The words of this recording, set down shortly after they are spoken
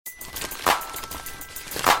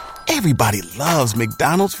Everybody loves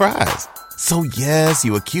McDonald's fries. So yes,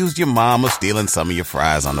 you accused your mom of stealing some of your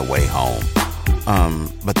fries on the way home.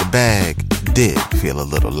 But the bag did feel a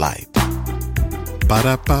little light.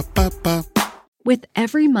 Ba-da-ba-ba-ba. With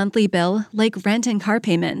every monthly bill, like rent and car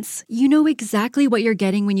payments, you know exactly what you're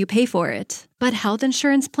getting when you pay for it. But health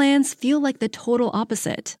insurance plans feel like the total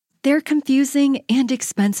opposite. They're confusing and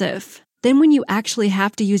expensive. Then when you actually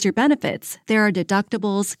have to use your benefits, there are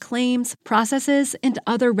deductibles, claims, processes, and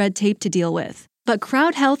other red tape to deal with. But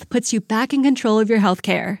Crowd Health puts you back in control of your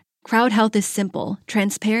healthcare. Crowd Health is simple,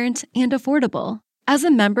 transparent, and affordable. As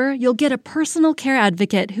a member, you'll get a personal care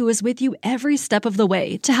advocate who is with you every step of the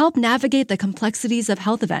way to help navigate the complexities of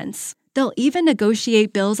health events. They'll even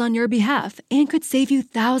negotiate bills on your behalf and could save you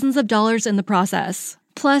thousands of dollars in the process.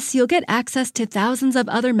 Plus, you'll get access to thousands of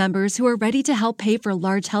other members who are ready to help pay for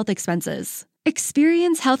large health expenses.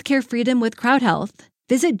 Experience healthcare freedom with Crowd Health.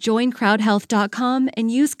 Visit joincrowdhealth.com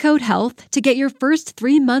and use code HEALTH to get your first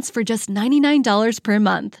 3 months for just $99 per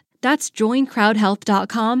month. That's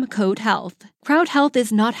joincrowdhealth.com, code HEALTH. Crowd Health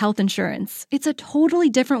is not health insurance. It's a totally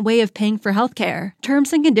different way of paying for healthcare.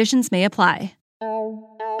 Terms and conditions may apply.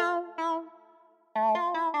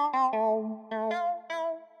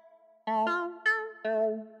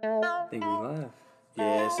 Think we live.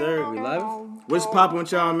 Yes, sir. We live? What's poppin'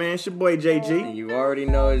 with y'all, man? It's your boy JG. And you already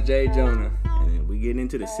know it's Jay Jonah. And we getting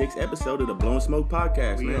into the 6th episode of the Blowin' Smoke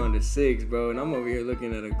podcast, We man. on the 6th, bro, and I'm over here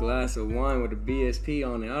looking at a glass of wine with a BSP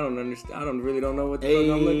on it. I don't understand. I don't know what the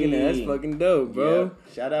fuck I'm looking at. That's fucking dope, bro.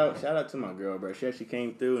 Yeah. Shout out to my girl, bro. She actually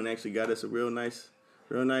came through and actually got us a real nice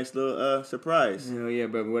little surprise. Hell yeah,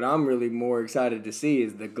 but what I'm really more excited to see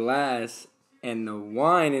is the glass and the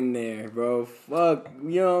wine in there, bro. Fuck,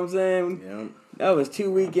 you know what I'm saying? Yeah. That was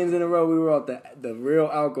 2 weekends in a row we were off the real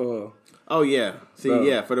alcohol. Oh yeah. See, Bro.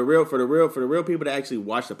 yeah, for the real people that actually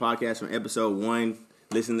watch the podcast from episode 1,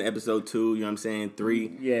 listen to episode 2, you know what I'm saying,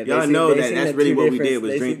 3. Yeah, y'all know they that seen that's the really two what we difference- did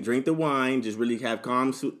was they drink the wine, just really have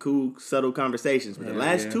calm, cool, subtle conversations. But the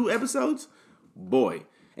last 2 episodes, boy.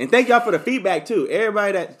 And thank y'all for the feedback too.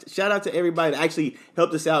 Shout out to everybody that actually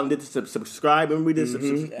helped us out and did the subscribe. Remember we did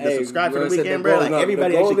the subscribe for the weekend, bro. Like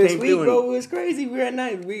everybody actually came through. Bro, it was crazy. We were at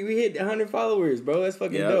night. We hit 100 followers, bro. That's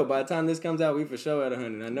fucking dope. By the time this comes out, we for sure at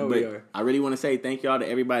 100. I know we are. I really want to say thank y'all to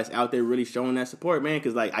everybody that's out there really showing that support, man.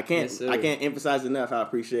 Because like I can't emphasize enough how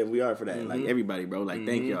appreciative we are for that. Like everybody, bro. Like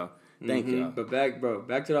thank y'all. Thank y'all. But back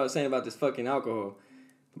to what I was saying about this fucking alcohol,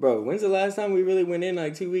 bro. When's the last time we really went in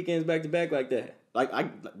like 2 weekends back to back like that?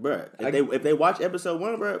 If they watch episode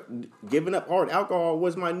 1, bro, giving up hard alcohol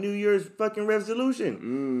was my New Year's fucking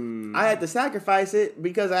resolution. I had to sacrifice it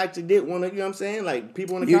because I actually did want to, you know what I'm saying? Like,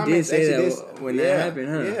 people in the comments did say actually that when that happened,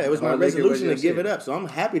 huh? Yeah, it was my resolution to give it up. So I'm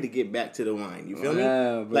happy to get back to the wine. You feel me?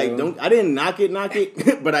 Bro. Like, I didn't knock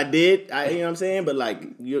it, but I did. You know what I'm saying? But like,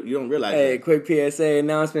 you don't realize Hey, that. quick PSA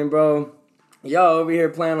announcement, bro. Y'all over here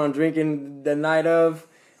planning on drinking the night of,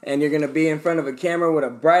 and you're going to be in front of a camera with a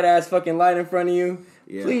bright-ass fucking light in front of you,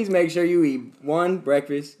 please make sure you eat 1,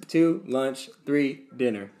 breakfast, 2, lunch, 3,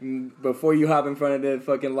 dinner. Before you hop in front of the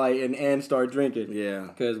fucking light and start drinking. Yeah.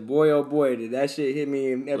 Because boy, oh boy, did that shit hit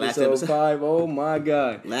me in episode 5. Oh, my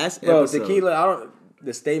God. Bro, tequila,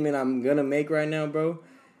 the statement I'm going to make right now, bro,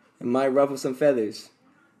 it might ruffle some feathers.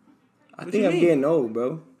 I think I'm getting old,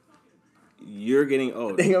 bro. You're getting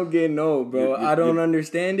old. I think I'm getting old, bro. I don't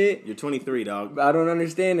understand it. You're 23, dog. I don't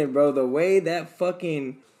understand it, bro. The way that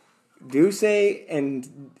fucking Douce and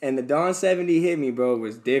the Dawn 70 hit me, bro,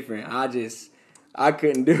 was different. I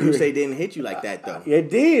couldn't do it. Douce didn't hit you like that, though. It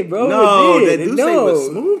did, bro. No, it did. that Douce was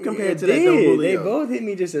smooth compared to that Don Julio. They both hit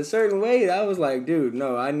me just a certain way. I was like, dude,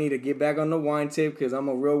 no, I need to get back on the wine tip because I'm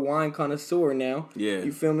a real wine connoisseur now. Yeah.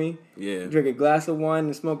 You feel me? Yeah. Drink a glass of wine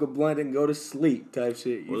and smoke a blunt and go to sleep type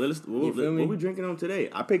shit. What we drinking on today?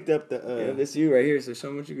 I picked up the... this you right here, so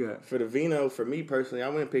show me what you got. For the vino, for me personally, I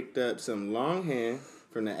went and picked up some Longhand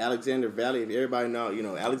from the Alexander Valley. If everybody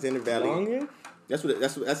know, Alexander Valley. Longhand? That's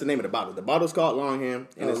the name of the bottle. The bottle's called Longhand.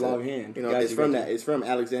 And it's Longhand. It's from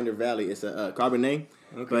Alexander Valley. It's a Cabernet.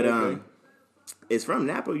 Okay, but it's from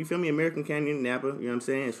Napa. You feel me? American Canyon, Napa. You know what I'm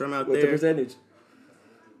saying? It's from out there. What's the percentage?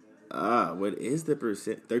 What is the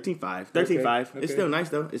percent? 13.5. 13.5. Okay. It's still nice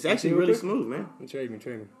though. It's actually really smooth, man. Trade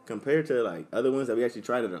me. Compared to like other ones that we actually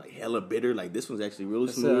tried that are like hella bitter. Like this one's actually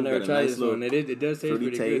really smooth. I never tried this one. It does taste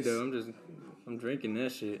pretty taste. good though. I'm drinking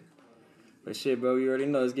that shit. But shit, bro, you already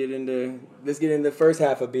know. Let's get into the first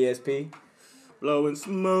half of BSP. Blowing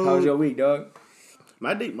smoke. How was your week, dog?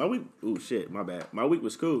 My week. Oh shit, my bad. My week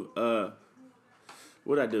was cool.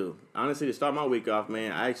 What'd I do? Honestly, to start my week off,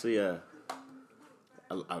 man, I actually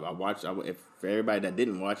I watched. For everybody that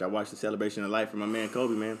didn't watch, I watched the celebration of life for my man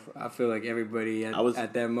Kobe, man. I feel like everybody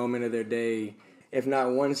at that moment of their day, if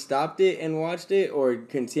not one stopped it and watched it, or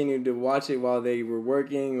continued to watch it while they were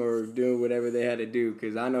working or doing whatever they had to do.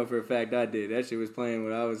 Because I know for a fact I did. That shit was playing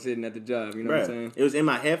when I was sitting at the job. You know what I'm saying? It was in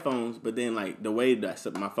my headphones, but then like the way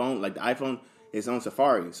that my phone, like the iPhone, is on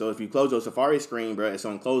Safari. So if you close your Safari screen, bro, it's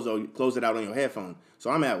on close it out on your headphone.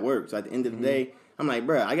 So I'm at work. So at the end of the day, I'm like,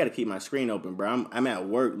 bro, I got to keep my screen open, bro. I'm at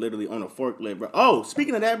work, literally on a forklift, bro. Oh,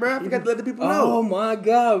 speaking of that, bro, I forgot to let the people know. Oh my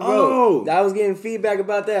god, bro! I was getting feedback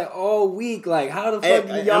about that all week. Like, how the fuck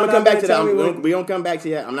y'all I'm not come back to that? me? We don't come back to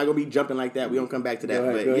that. I'm not gonna be jumping like that. We don't come back to that.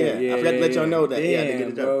 Go but ahead. I forgot to let y'all know that. Damn, yeah, I didn't get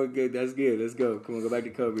the joke. Bro, good. That's good. Let's go. Come on, go back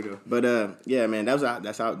to Kobe though. But yeah, man, that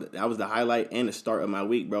was the highlight and the start of my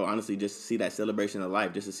week, bro. Honestly, just to see that celebration of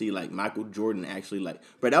life, just to see like Michael Jordan actually like,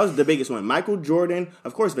 bro, that was the biggest one. Michael Jordan,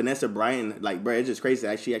 of course, Vanessa Bryant, like, bro, it's just crazy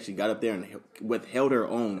that she actually got up there and held her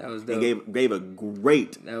own. That was dope. And gave a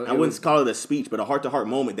great, I wouldn't call it a speech, but a heart-to-heart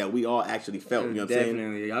moment that we all actually felt. You know what I'm saying?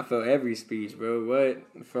 Definitely. I felt every speech, bro.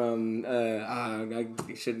 What? From, I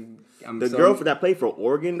should... The girl that played for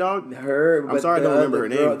Oregon, dog? Her. I'm sorry I don't remember her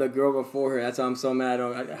name. The girl before her. That's why I'm so mad I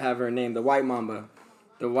don't have her name. The White Mamba.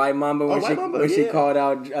 The White Mamba, when she called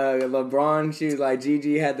out LeBron, she was like,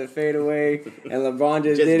 Gigi had the fadeaway, and LeBron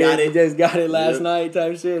just got it last night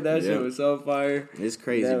type shit. That shit was so fire. It's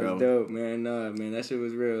crazy, that bro. Was dope, man. Man, that shit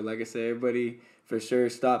was real. Like I said, everybody for sure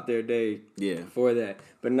stopped their day for that.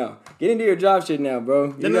 But no, get into your job shit now,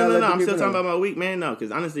 bro. No. I'm still talking about my week, man. No,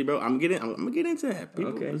 because honestly, bro, I'm gonna get into that.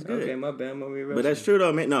 People, okay, it's good. Okay, my bad. But that's true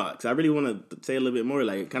though, man. No, because I really want to say a little bit more.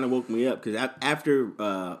 Like, it kind of woke me up because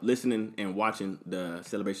after listening and watching the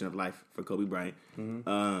celebration of life for Kobe Bryant,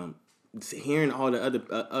 hearing all the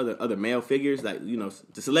other male figures, like, you know,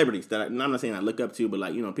 the celebrities that I'm not saying I look up to, but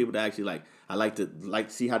like, you know, people that actually like I like to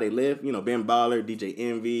see how they live. You know, Ben Baller, DJ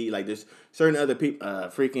Envy, like there's certain other people,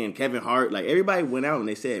 freaking Kevin Hart. Like, everybody went out and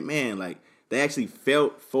they said, man, like they actually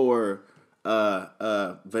felt for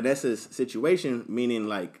Vanessa's situation, meaning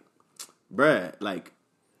like, bruh, like,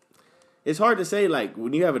 it's hard to say, like,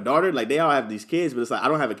 when you have a daughter, like, they all have these kids, but it's like, I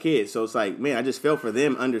don't have a kid. So it's like, man, I just felt for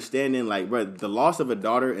them understanding, like, bro, the loss of a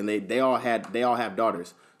daughter, and they all have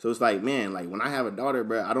daughters. So it's like, man, like, when I have a daughter,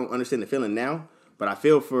 bro, I don't understand the feeling now, but I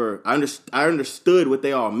feel for, I understood what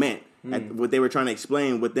they all meant, what they were trying to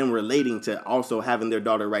explain, with them relating to also having their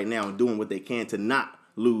daughter right now and doing what they can to not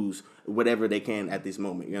lose whatever they can at this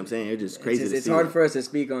moment. You know what I'm saying? It's just crazy. It's hard for us to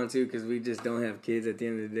speak on too, because we just don't have kids at the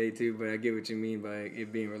end of the day too. But I get what you mean by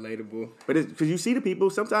it being relatable. But it's because you see the people.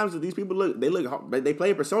 Sometimes these people look hard, but they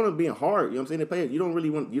play a persona of being hard. You know what I'm saying? You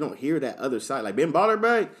don't hear that other side. Like Ben Baller,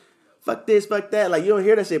 bro. Fuck this, fuck that. Like, you don't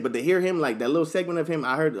hear that shit, but to hear him, like, that little segment of him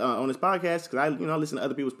I heard on his podcast, because I listen to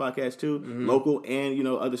other people's podcasts too, local and, you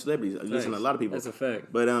know, other celebrities. I listen to a lot of people. That's a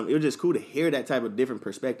fact. But it was just cool to hear that type of different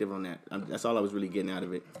perspective on that. That's all I was really getting out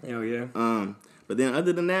of it. Hell yeah. But then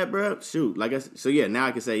other than that, bro, shoot, like now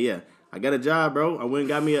I can say, yeah, I got a job, bro. I went and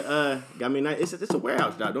got me a nice. It's a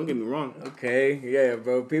warehouse job. Don't get me wrong. Okay, yeah,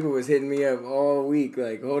 bro. People was hitting me up all week,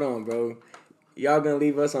 like, hold on, bro. Y'all gonna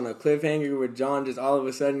leave us on a cliffhanger with John just all of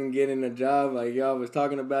a sudden getting a job? Like, y'all was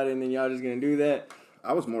talking about it and then y'all just gonna do that?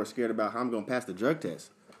 I was more scared about how I'm gonna pass the drug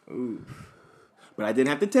test. Ooh. But I didn't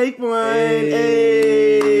have to take one. We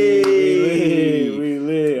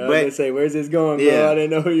lit. I was gonna say, where's this going, bro? Yeah. I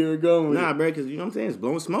didn't know where you were going with it. Bro, because, you know what I'm saying? It's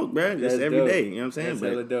blowing smoke, bro. Just every day. You know what I'm saying?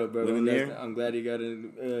 That's hella dope, bro. I'm glad you got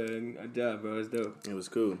a job, bro. It's dope. It was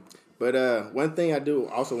cool. But one thing I do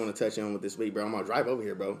also want to touch on with this week, bro, I'm gonna drive over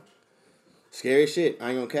here, bro. Scary shit. I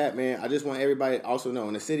ain't gonna cap, man. I just want everybody to also know,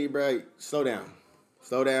 in the city, bro, slow down.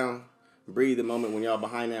 Slow down. Breathe the moment when y'all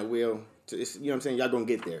behind that wheel. You know what I'm saying? Y'all gonna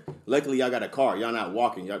get there. Luckily, y'all got a car. Y'all not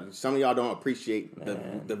walking. Some of y'all don't appreciate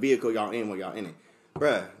the vehicle y'all in when y'all in it.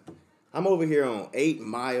 Bruh, I'm over here on 8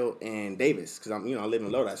 Mile and Davis, because I live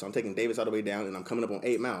in Lodi, so I'm taking Davis all the way down, and I'm coming up on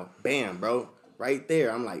 8 Mile. Bam, bro. Right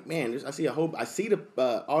there, I'm like, man, I see all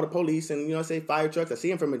the police and, you know, say fire trucks. I see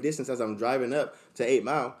them from a distance as I'm driving up to 8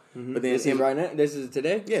 Mile. Mm-hmm. But then this is right now. This is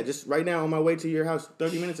today. Yeah, just right now on my way to your house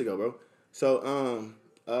 30 minutes ago, bro. So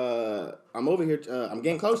I'm over here. I'm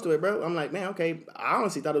getting close to it, bro. I'm like, man, okay. I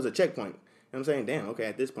honestly thought it was a checkpoint. You know what I'm saying? Damn, okay,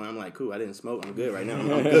 at this point, I'm like, cool, I didn't smoke. I'm good right now.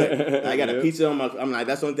 I'm good. I got a pizza on my. I'm like,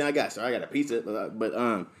 that's the only thing I got. So I got a pizza. But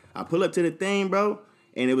I pull up to the thing, bro.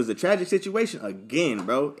 And it was a tragic situation again,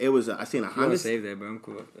 bro. It was I seen a Honda. Save that, bro. I'm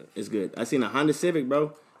cool with that. It's good. I seen a Honda Civic,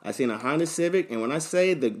 bro. And when I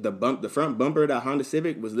say the front bumper of that Honda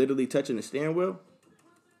Civic was literally touching the steering wheel.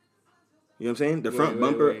 You know what I'm saying? The front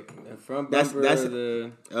bumper. The front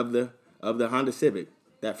bumper of the Honda Civic.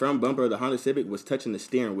 That front bumper of the Honda Civic was touching the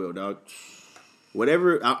steering wheel, dog.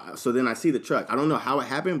 whatever. So then I see the truck. I don't know how it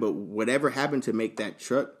happened, but whatever happened to make that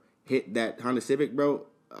truck hit that Honda Civic, bro.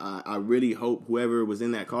 I really hope whoever was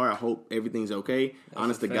in that car, I hope everything's okay. That's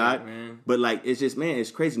honest to God. Man. But like, it's just, man, it's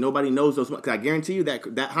crazy. Nobody knows those. Cause I guarantee you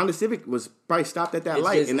that Honda Civic was probably stopped at that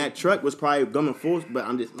light, and that truck was probably going full. But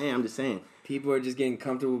I'm just saying. People are just getting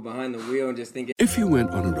comfortable behind the wheel and just thinking. If you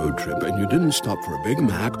went on a road trip and you didn't stop for a Big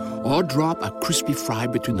Mac or drop a crispy fry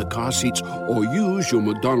between the car seats or use your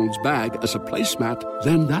McDonald's bag as a placemat,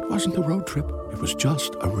 then that wasn't a road trip. It was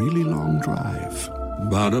just a really long drive.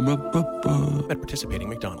 Ba-da-ba-ba-ba. At participating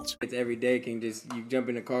McDonald's. It's every day. You jump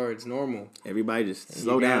in the car, it's normal. Everybody just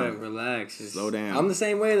slow down. Relax. Slow down. I'm the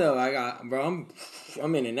same way though.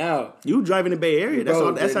 I'm in and out. You drive in the Bay Area.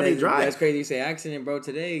 That's how they drive. That's crazy. You say accident, bro.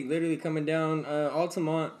 Today, literally coming down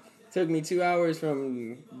Altamont, took me 2 hours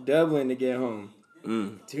from Dublin to get home.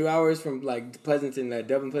 2 hours from like Pleasanton, that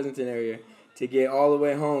Dublin Pleasanton area, to get all the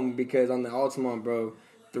way home because on the Altamont, bro,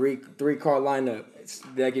 three car lineup. It's,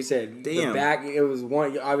 like you said, damn. The back, it was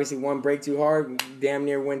one brake too hard, damn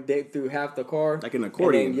near went through half the car. Like an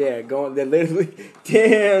accordion. Then, they're literally,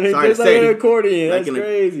 damn, it's just like an accordion. That's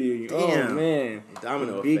crazy. Damn. Oh, man.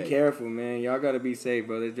 Domino Be effect. careful, man. Y'all gotta be safe,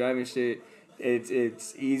 bro. This driving shit,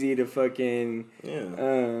 it's easy to fucking,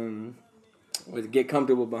 get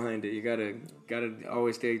comfortable behind it. You gotta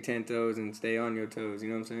always stay 10 toes and stay on your toes. You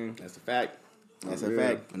know what I'm saying? That's a fact. That's a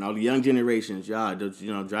fact. And all the young generations, y'all,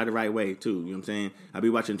 drive the right way, too. You know what I'm saying? I be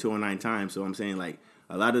watching 209 Times, so I'm saying, like,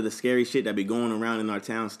 a lot of the scary shit that be going around in our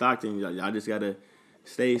town, Stockton, y'all just got to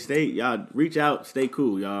stay, y'all reach out, stay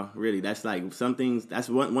cool, y'all. Really, that's like some things, that's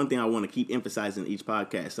one thing I want to keep emphasizing each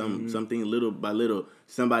podcast. Something little by little,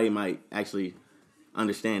 somebody might actually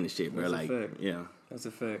understand the shit, bro. That's a fact. Yeah. That's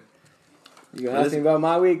a fact. You gonna ask me about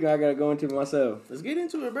my week, or I got to go into it myself? Let's get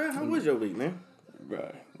into it, bro. How was your week, man?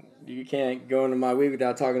 Bro. You can't go into my week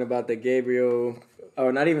without talking about the Gabriel,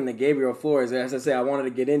 or not even the Gabriel Flores. As I say, I wanted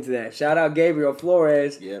to get into that. Shout out Gabriel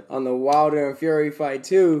Flores on the Wilder and Fury fight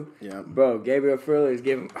too. Yeah, bro. Gabriel Flores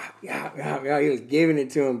he was giving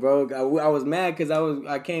it to him, bro. I was mad because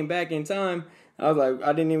I came back in time. I was like,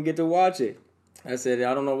 I didn't even get to watch it. I said,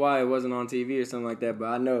 I don't know why it wasn't on TV or something like that, but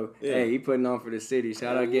I know, hey, he putting on for the city.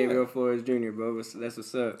 Shout out Gabriel Flores Jr., bro. That's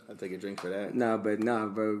what's up. I'll take a drink for that. Nah,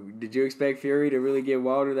 bro. Did you expect Fury to really give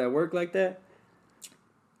Wilder that work like that?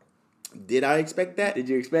 Did I expect that? Did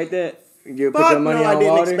you expect that? You put your money on Wilder? I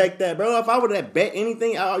didn't expect that, bro. If I would have bet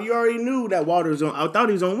anything, you already knew that Wilder was on. I thought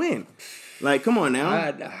he was going to win. Like, come on now. I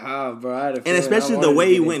had a and especially the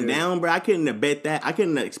way he went down, bro. I couldn't have bet that. I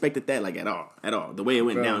couldn't have expected that, like, at all. The way it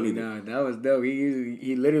went down either. Nah, that was dope.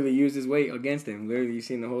 He literally used his weight against him. Literally, you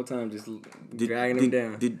seen the whole time just dragging him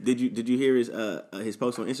down. Did you hear his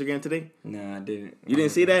post on Instagram today? Nah, I didn't. You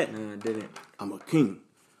didn't see that? Nah, I didn't. I'm a king,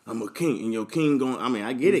 and your king going. I mean,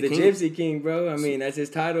 I get He's it. The king. Gypsy King, bro. I mean, that's his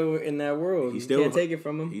title in that world. You can't take it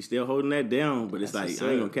from him. He's still holding that down, but it's like, I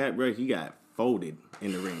ain't gonna cap, bro. He got folded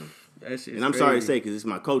in the ring. And I'm sorry to say, because it's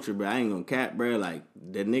my culture, bro. I ain't gonna cap, bro. Like,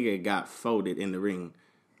 the nigga got folded in the ring.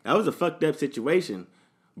 That was a fucked up situation.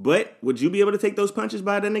 But would you be able to take those punches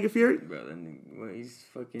by that nigga Fury? Bro, that nigga, he's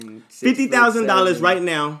fucking $50,000 right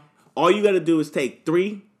now. All you got to do is take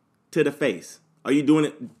 3 to the face. Are you doing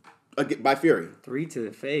it by Fury? 3 to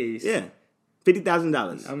the face? Yeah.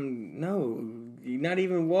 $50,000. No, not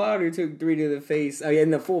even Wilder took 3 to the face. I mean,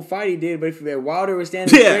 in the full fight he did, but if Wilder was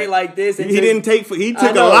standing straight like this, and he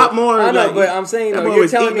took a lot more. I know, but I'm saying though, you're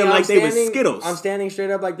telling me like they were Skittles. I'm standing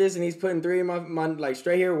straight up like this, and he's putting 3 in my like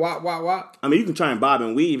straight here. Wop. I mean, you can try and bob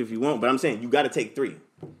and weave if you want, but I'm saying you got to take 3.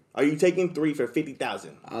 Are you taking 3 for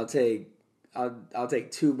 $50,000? I'll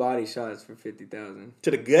take 2 body shots for $50,000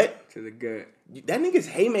 to the gut. To the gut. That nigga's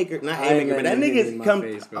haymaker, not haymaker, but that nigga's come.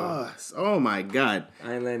 Face, oh my god!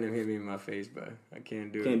 I ain't letting him hit me in my face, bro. I can't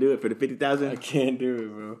do it. Can't do it for the $50,000. I can't do it,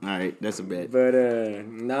 bro. All right, that's a bet. But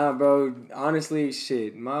nah, bro. Honestly,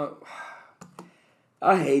 shit,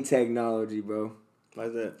 I hate technology, bro. Why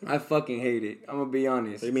is that? I fucking hate it. I'm gonna be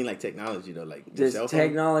honest. What do you mean, like technology though? Like just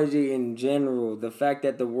technology in general. The fact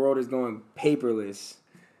that the world is going paperless.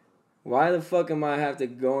 Why the fuck am I have to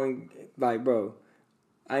going like, bro?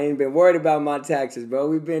 I ain't been worried about my taxes, bro.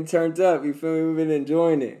 We've been turned up. You feel me? We've been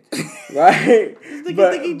enjoying it, right?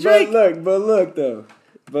 But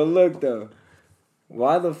look though.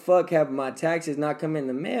 Why the fuck have my taxes not come in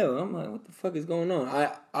the mail? I'm like, what the fuck is going on?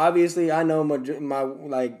 I know my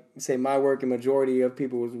work and majority of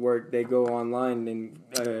people's work, they go online and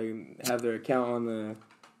have their account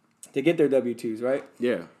to get their W-2s, right?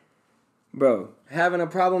 Yeah. Bro, having a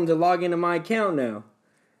problem to log into my account now.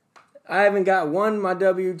 I haven't got my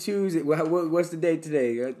W-2s. What's the date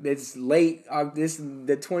today? It's late. This is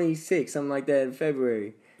the 26th, something like that in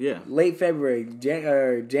February. Yeah. Late February,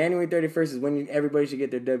 January 31st is when everybody should get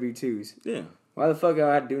their W-2s. Yeah. Why the fuck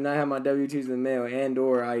I do not have my W-2s in the mail and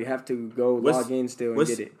or I have to go log in still and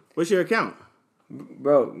get it? What's your account?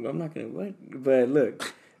 Bro, I'm not going to, what? But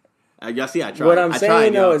look. Y'all see, I tried. What I'm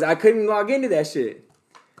saying, though, is I couldn't log into that shit.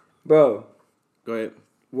 Bro. Go ahead.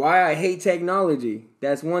 Why I hate technology.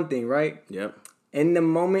 That's one thing, right? Yep. In the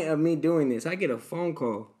moment of me doing this, I get a phone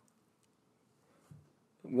call.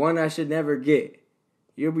 One I should never get.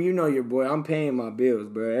 You know your boy. I'm paying my bills,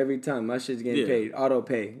 bro. Every time my shit's getting paid, auto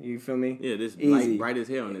pay. You feel me? Yeah, this easy. Bright as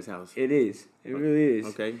hell in this house. It is. It really is.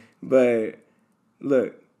 Okay. But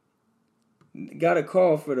look, got a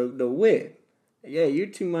call for the whip. Yeah, you're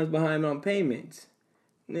 2 months behind on payments.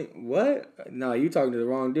 What? No, you talking to the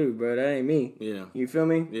wrong dude, bro. That ain't me. Yeah. You feel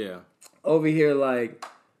me? Yeah. Over here, like,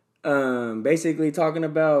 basically talking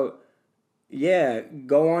about,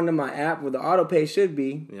 go on to my app where the auto pay should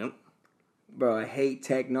be. Yep. Bro, I hate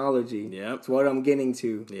technology. Yep. That's what I'm getting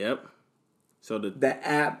to. Yep. So the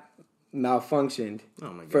app malfunctioned my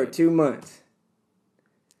God. for 2 months.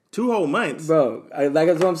 2 whole months? Bro,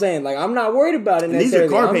 that's what I'm saying. Like, I'm not worried about it and these are necessarily.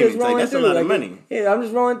 car payments. Like, that's a lot of money. Yeah, I'm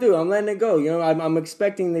just rolling through. I'm letting it go. You know, I'm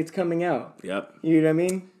expecting it's coming out. Yep. You know what I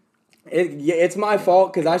mean? It's my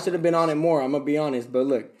fault because I should have been on it more. I'm going to be honest. But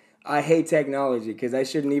look, I hate technology because I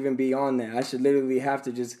shouldn't even be on that. I should literally have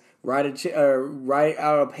to just write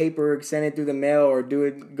out a paper, send it through the mail, or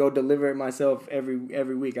go deliver it myself every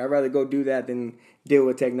week. I'd rather go do that than deal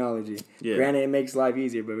with technology. Yeah. Granted, it makes life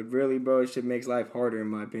easier, but really, bro, it should make life harder in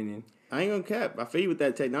my opinion. I ain't gonna cap. I feel you with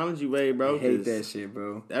that technology way, bro. I hate that shit,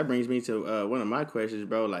 bro. That brings me to one of my questions,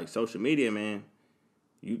 bro. Like social media, man.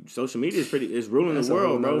 Social media is ruling the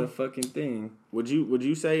world, bro. That's a fucking thing. Would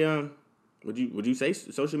you say would you say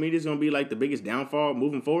social media is gonna be like the biggest downfall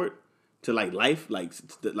moving forward to like life,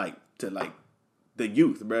 to the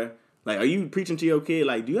youth, bro? Like, are you preaching to your kid?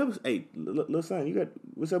 Like, do you have little son?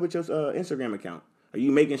 What's up with your Instagram account? Are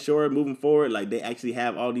you making sure moving forward, like they actually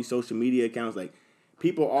have all these social media accounts? Like,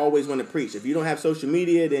 people always want to preach. If you don't have social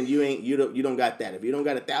media, then you don't got that. If you don't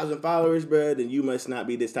got 1,000 followers, bro, then you must not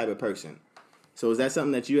be this type of person. So is that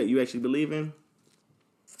something that you actually believe in?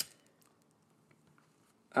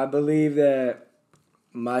 I believe that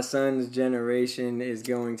my son's generation is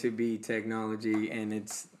going to be technology, and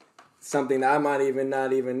it's something that I might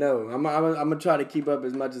not even know. I'm gonna try to keep up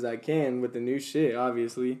as much as I can with the new shit,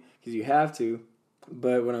 obviously, because you have to.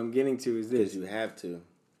 But what I'm getting to is this: because you have to,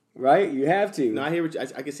 right? You have to. No, I hear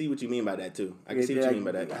I can see what you mean by that too. I can see what you mean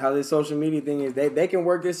by that. How this social media thing is, they can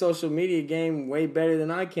work this social media game way better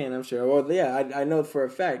than I can. I'm sure. Well, yeah, I know for a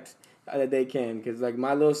fact that they can, because like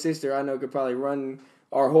my little sister, I know could probably run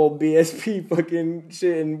our whole BSP fucking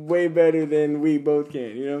shit and way better than we both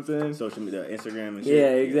can. You know what I'm saying? Social media, Instagram and shit.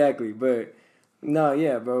 Yeah, exactly. But no,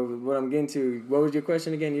 yeah, bro. What I'm getting to. What was your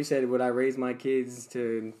question again? You said, would I raise my kids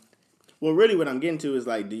to? Well, really, what I'm getting to is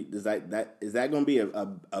like, is that going to be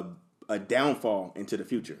a downfall into the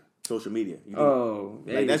future? Social media.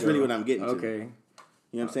 Like that's really what I'm getting to. Okay.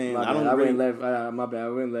 You know what I'm saying? I went left. My bad. I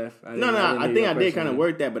went left. I think I did kind of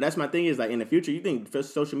work that, but that's my thing is like in the future, you think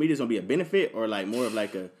social media is gonna be a benefit or like more of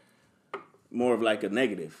like a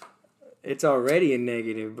negative? It's already a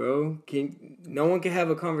negative, bro. No one can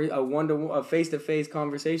have a face-to-face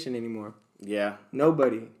conversation anymore. Yeah.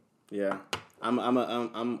 Nobody. Yeah.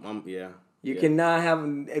 Yeah. You cannot have,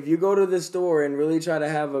 if you go to the store and really try to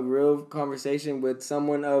have a real conversation with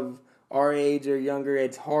someone of our age or younger,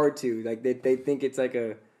 it's hard to. Like they think it's like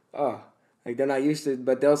like they're not used to,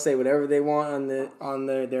 but they'll say whatever they want on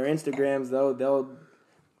their Instagrams. They'll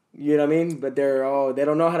you know what I mean? But they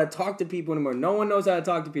don't know how to talk to people anymore. No one knows how to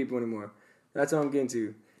talk to people anymore. That's what I'm getting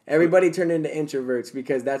to. Everybody turned into introverts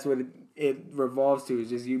because that's what it revolves to. Is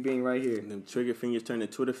just you being right here. And them trigger fingers turn to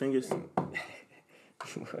Twitter fingers.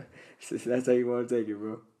 That's how you want to take it,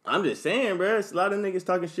 bro. I'm just saying, bro. It's a lot of niggas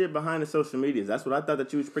talking shit behold the social medias. That's what I thought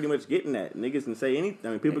that you was pretty much getting at. Niggas can say anything. I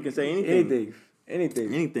mean, people can say anything.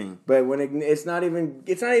 Anything. But when it's not even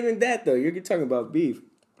that though. You're talking about beef.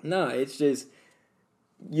 No, it's just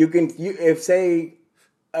if say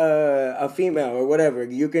a female or whatever,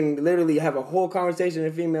 you can literally have a whole conversation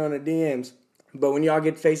with a female in the DMs. But when y'all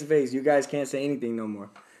get face to face, you guys can't say anything no more.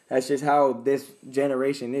 That's just how this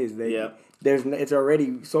generation is.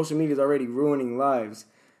 Social media is already ruining lives.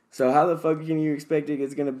 So how the fuck can you expect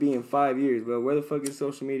it's gonna be in 5 years, bro? Where the fuck is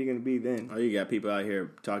social media gonna be then? Oh, you got people out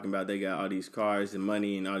here talking about they got all these cars and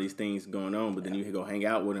money and all these things going on, but then you go hang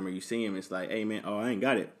out with them or you see them, it's like, hey man, I ain't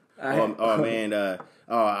got it. I had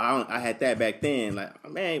that back then.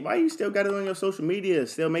 Like, man, why you still got it on your social media?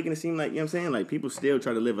 Still making it seem like, you know what I'm saying? Like people still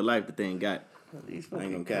try to live a life that they ain't got. These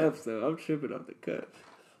fucking cups though, I'm tripping off the cups.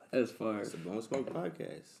 That's fire. It's a Blowing Smoke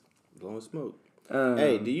podcast. Blowing Smoke.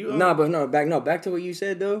 Hey, do you? Back to what you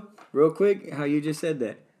said though, real quick. How you just said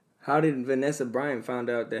that. How did Vanessa Bryant found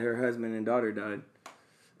out that her husband and daughter died?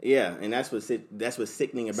 Yeah, and that's what's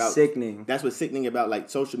sickening about. That's what's sickening about like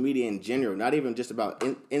social media in general. Not even just about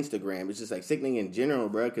Instagram. It's just like sickening in general,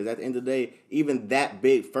 bro. Because at the end of the day, even that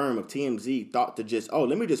big firm of TMZ thought to just,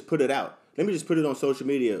 let me just put it out. Let me just put it on social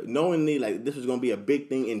media, knowingly like this was gonna be a big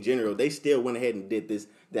thing in general. They still went ahead and did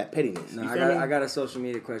that pettiness. No, I got a social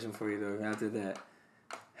media question for you though. After that,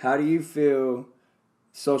 how do you feel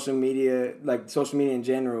social media in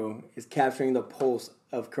general, is capturing the pulse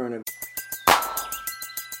of current events?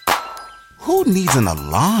 Who needs an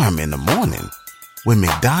alarm in the morning when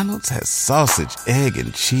McDonald's has sausage, egg,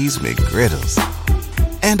 and cheese McGriddles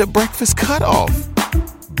and a breakfast cutoff?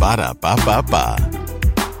 Ba-da-ba-ba-ba.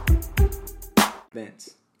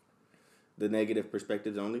 The negative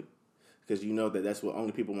perspectives only, because you know that's what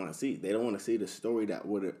only people want to see. They don't want to see the story that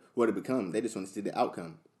would it become. They just want to see the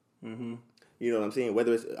outcome. Mm-hmm. You know what I'm saying?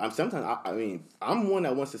 Whether it's I'm one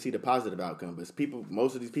that wants to see the positive outcome, but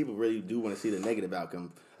most of these people really do want to see the negative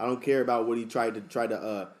outcome. I don't care about what he tried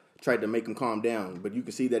to make him calm down, but you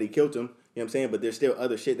can see that he killed him. You know what I'm saying? But there's still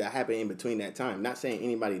other shit that happened in between that time. Not saying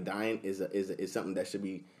anybody dying is something that should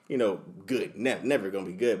be good. Never gonna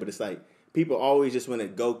be good. But it's like people always just want to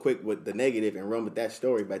go quick with the negative and run with that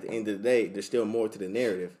story. But at the end of the day, there's still more to the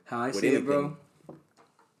narrative. How I see it, bro.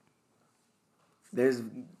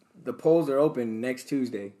 The polls are open next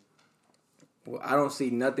Tuesday. Well, I don't see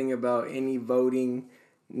nothing about any voting,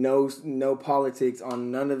 no politics on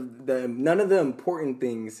none of the important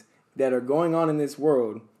things that are going on in this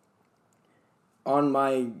world on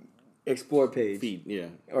my Explore page. Feed, yeah.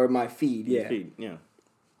 Or my feed, yeah. Feed, yeah.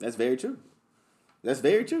 That's very true. No,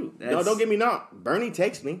 don't get me wrong. Bernie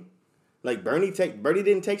texted me. Like, Bernie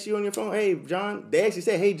didn't text you on your phone. Hey, John. They actually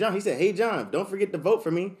said, hey, John. He said, hey, John, don't forget to vote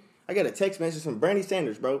for me. I got a text message from Bernie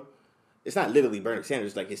Sanders, bro. It's not literally Bernie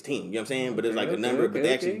Sanders, like his team. You know what I'm saying? But it's like a number. But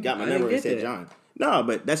they actually got my number and said John. No,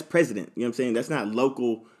 but that's president. You know what I'm saying? That's not local.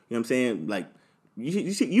 You know what I'm saying? Like,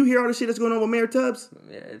 you hear all the shit that's going on with Mayor Tubbs?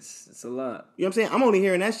 Yeah, it's a lot. You know what I'm saying? I'm only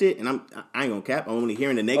hearing that shit, and I ain't gonna cap. I'm only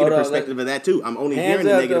hearing the negative perspective of that too. I'm only hearing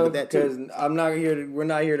the negative of that too. Because we're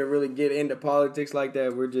not here to really get into politics like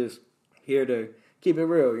that. We're just here to keep it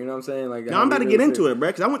real. You know what I'm saying? Like, no, I'm about to get into it, bro,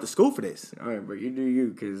 because I went to school for this. All right, but you do you,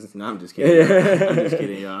 because... No, I'm just kidding. I'm just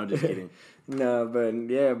kidding, y'all. I'm just kidding. No, but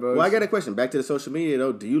yeah, bro. Well, I got a question. Back to the social media,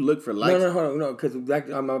 though. Do you look for likes? No, because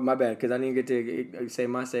my bad, because I didn't get to say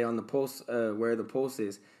my say on the pulse, where the pulse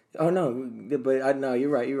is. Oh, no, but no, you're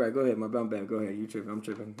right. Go ahead, my bad. Go ahead. You tripping. I'm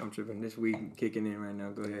tripping. This week kicking in right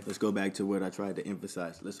now. Go ahead. Let's go back to what I tried to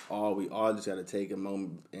emphasize. We all just got to take a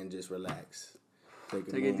moment and just relax.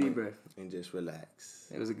 Take a deep breath. And just relax.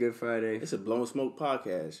 It was a good Friday. It's a Blowing Smoke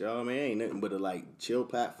podcast, y'all. Man, ain't nothing but a chill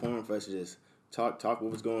platform for us to just talk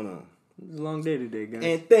what was going on. It was a long day today, guys.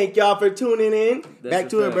 And thank y'all for tuning in. Back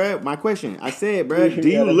to it, bro. My question. I said, bro, do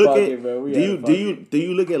you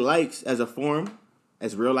look at likes as a form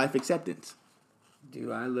as real life acceptance?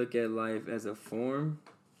 Do I look at life as a form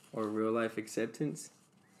or real life acceptance?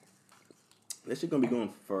 This shit gonna be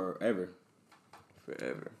going forever.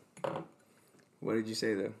 Forever. What did you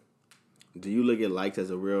say though? Do you look at likes as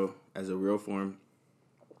a real form?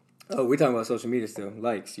 Oh, we're talking about social media still.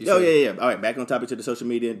 Likes. Yeah. All right, back on topic to the social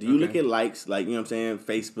media. Do you look at likes, like, you know what I'm saying,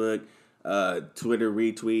 Facebook, Twitter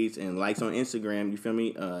retweets, and likes on Instagram, you feel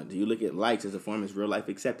me? Do you look at likes as a form of real life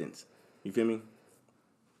acceptance? You feel me?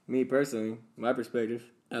 Me personally, my perspective,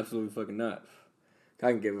 absolutely fucking not.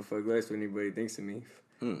 I can give a fuck less what anybody thinks of me.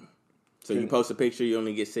 So you post a picture, you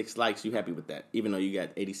only get 6 likes, you happy with that? Even though you got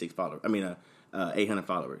 800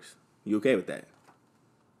 followers. You okay with that?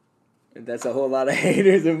 That's a whole lot of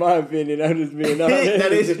haters, in my opinion. I'm just being honest.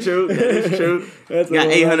 That is true. You got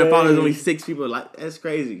 800 followers, only 6 people like. That's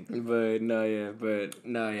crazy. But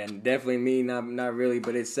definitely me, not really.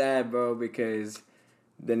 But it's sad, bro, because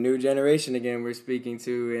the new generation again we're speaking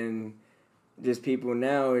to, and just people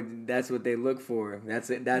now, that's what they look for. That's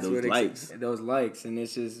those likes, and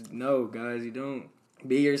it's just no, guys, you don't.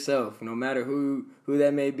 Be yourself, no matter who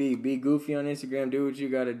that may be. Be goofy on Instagram. Do what you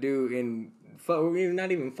gotta do, and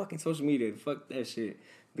not even fucking social media. Fuck that shit.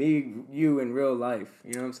 Be you in real life.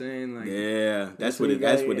 You know what I'm saying? Like, yeah, that's what it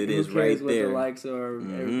is right there. What the likes are,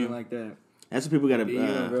 everything like that. That's what people gotta be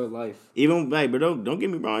in real life. Even like, but don't get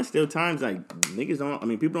me wrong. It's still times like niggas don't. I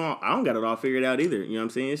mean, people don't. I don't got it all figured out either. You know what I'm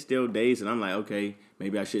saying? It's still days, and I'm like, okay,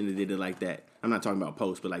 maybe I shouldn't have did it like that. I'm not talking about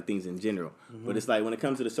posts, but like things in general. Mm-hmm. But it's like when it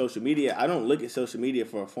comes to the social media, I don't look at social media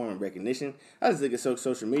for a form of recognition. I just look at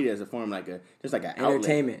social media as a form just like an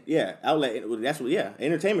entertainment. Outlet. Yeah, outlet. That's what. Yeah,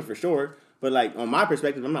 entertainment for sure. But like on my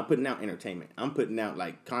perspective, I'm not putting out entertainment. I'm putting out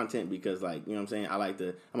like content because like, you know what I'm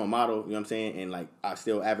saying? I'm a model, you know what I'm saying? And like I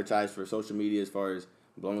still advertise for social media as far as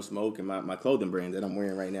Blowing Smoke and my clothing brand that I'm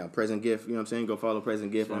wearing right now. Present Gift, you know what I'm saying? Go follow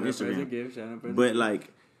Present Gift on Instagram. But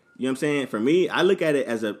like, you know what I'm saying? For me, I look at it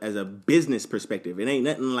as a business perspective. It ain't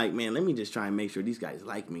nothing like, man, let me just try and make sure these guys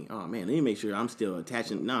like me. Oh man, let me make sure I'm still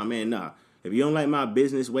attaching. Nah, man, nah. If you don't like my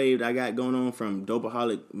business wave that I got going on from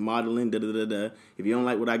Dopeaholic modeling, if you don't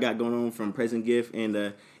like what I got going on from Present Gift and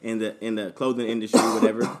the clothing industry,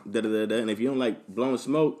 whatever, and if you don't like Blowing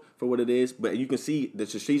Smoke for what it is, but you can see the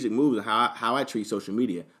strategic moves of how I treat social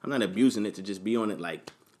media. I'm not abusing it to just be on it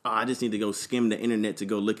like, oh, I just need to go skim the internet to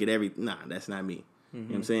go look at everything. Nah, that's not me. You know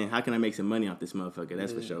what I'm saying? How can I make some money off this motherfucker?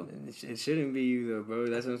 That's for sure. It shouldn't be you, though, bro.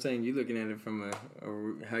 That's what I'm saying. You're looking at it from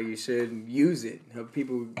how you should use it. How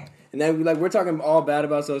people... And then, like, we're talking all bad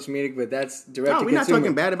about social media, but that's direct to consumer. No, we're not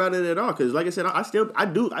talking bad about it at all, because like I said, I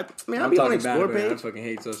be on Explore page. I fucking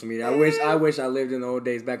hate social media. I wish I lived in the old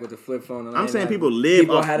days back with the flip phone. And I'm saying people live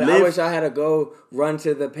off... I wish I had to go run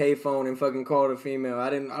to the payphone and fucking call the female. I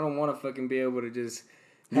don't want to fucking be able to just...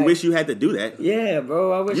 You wish you had to do that. Yeah,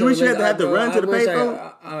 bro. I wish you had to have to run to the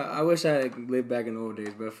payphone. I wish I had lived back in the old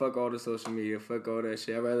days, but fuck all the social media, fuck all that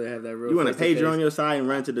shit. I'd rather have that real. You want a pager on your side and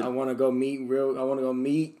run to the. I want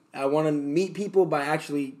to meet people by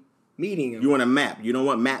actually meeting them. You want a map. You don't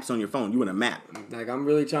want maps on your phone. You want a map. Like I'm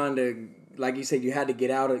really trying to. Like you said, you had to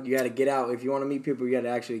get out. You had to get out. If you want to meet people, you got to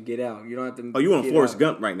actually get out. You don't have to. Oh, you want Forrest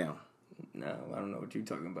Gump right now? No, I don't know what you're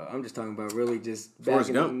talking about. I'm just talking about really just back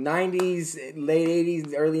in the 90s, late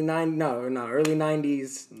 80s, early 90s. No, early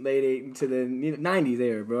 90s, late 80s to the 90s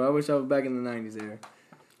era, bro. I wish I was back in the 90s era.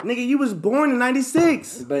 Nigga, you was born in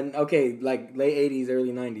 96. But, okay, like late 80s,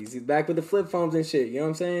 early 90s. He's back with the flip phones and shit. You know what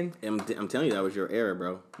I'm saying? I'm telling you, that was your era,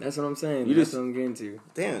 bro. That's what I'm saying. That's what I'm getting to.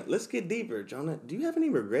 Damn, let's get deeper, Jonah. Do you have any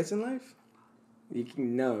regrets in life?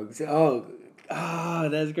 No. Oh,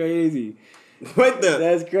 that's crazy. What the?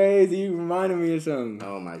 That's crazy. You reminded me of something.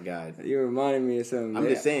 Oh my God. You reminded me of something. I'm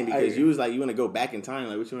just saying because you was like, you want to go back in time.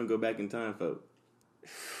 Like, what you want to go back in time for?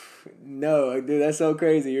 No, dude, that's so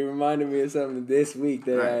crazy. You reminded me of something this week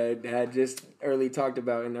that I had just early talked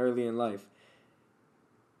about early in life.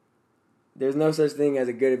 There's no such thing as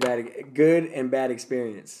a good and bad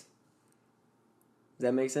experience. Does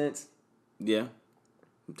that make sense? Yeah.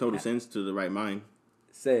 Total sense to the right mind.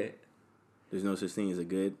 Say it. There's no such thing as a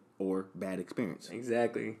good or bad experience.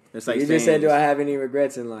 Exactly. It's like you just said, do I have any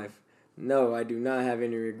regrets in life? No, I do not have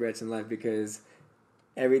any regrets in life because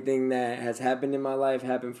everything that has happened in my life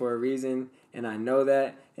happened for a reason, and I know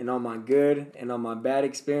that, and all my good and all my bad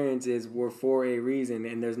experiences were for a reason,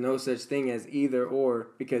 and there's no such thing as either or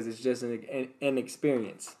because it's just an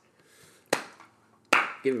experience.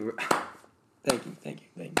 Thank you.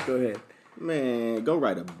 Go ahead. Man, go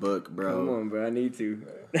write a book, bro. Come on, bro. I need to.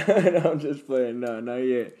 No, I'm just playing. No, not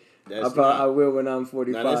yet. I will when I'm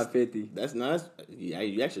 45, 50. That's nice. Yeah,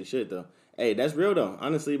 you actually should, though. Hey, that's real, though.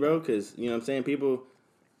 Honestly, bro, because, you know what I'm saying?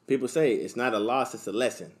 People say it's not a loss, it's a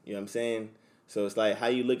lesson. You know what I'm saying? So it's like how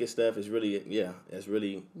you look at stuff is really, that's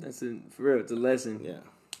really... That's it. For real, it's a lesson. Yeah.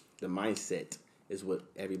 The mindset is what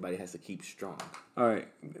everybody has to keep strong. All right.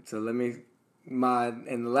 So let me... In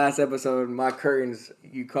the last episode, my curtains,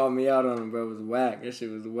 you called me out on them, bro. It was whack. That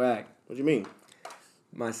shit was whack. What you mean?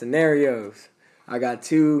 My scenarios. I got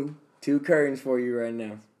two curtains for you right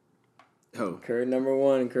now. Oh. Curtain number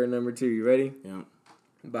 1 and curtain number 2. You ready? Yeah.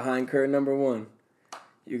 Behind curtain number 1,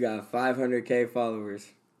 you got 500K followers.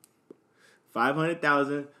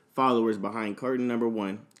 500,000 followers behind curtain number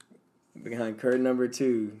 1. Behind curtain number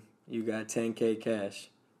 2, you got 10K cash.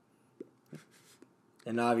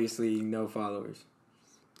 And obviously, no followers.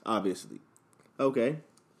 Obviously. Okay.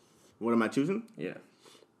 What am I choosing? Yeah.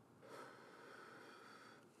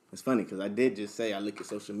 It's funny because I did just say I look at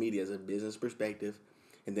social media as a business perspective,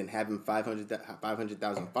 and then having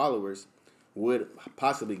 500,000 followers would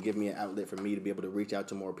possibly give me an outlet for me to be able to reach out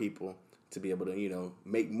to more people to be able to,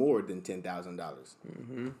 make more than $10,000.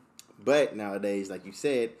 Mm-hmm. But nowadays, like you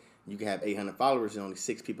said, you can have 800 followers and only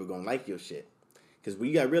 6 people going to like your shit. Because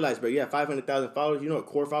you got to realize, bro, you have 500,000 followers. You know what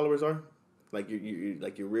core followers are? Like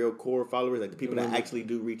your real core followers, like the people that actually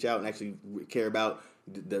do reach out and actually care about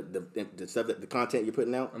the stuff, the content you're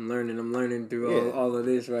putting out. I'm learning through all of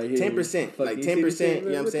this right here. 10%, like 10%. You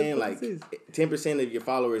know what I'm saying? Like 10% of your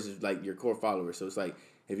followers is like your core followers. So it's like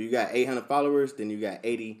if you got 800 followers, then you got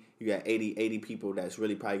 80 people that's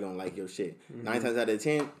really probably gonna like your shit. Mm-hmm. 9 times out of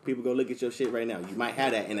 10, people go look at your shit right now. You might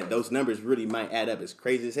have that, and those numbers really might add up. It's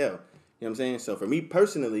crazy as hell. You know what I'm saying? So for me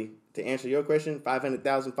personally, to answer your question,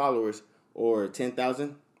 500,000 followers or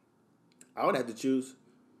 10,000, I would have to choose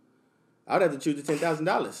the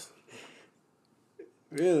 $10,000.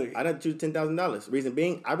 Really? I'd have to choose $10,000. Reason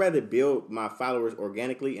being, I'd rather build my followers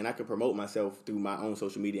organically, and I can promote myself through my own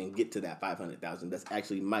social media and get to that 500,000. That's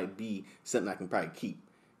actually might be something I can probably keep.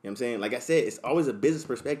 You know what I'm saying? Like I said, it's always a business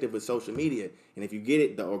perspective with social media, and if you get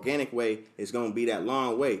it the organic way, it's gonna be that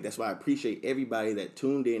long way. That's why I appreciate everybody that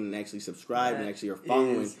tuned in and actually subscribed and actually are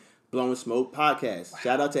following Blowing Smoke Podcast. Wow.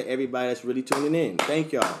 Shout out to everybody that's really tuning in.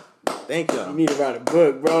 Thank y'all. Thank y'all. You need to write a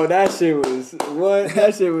book, bro. That shit was what?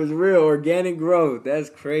 That shit was real organic growth. That's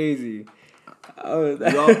crazy.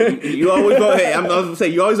 You always go. Hey, I'm gonna say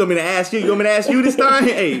you always want me to ask you. You want me to ask you this time?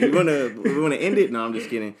 Hey, we wanna end it? No, I'm just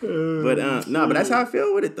kidding. But but that's how I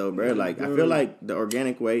feel with it though, bro. Like I feel like the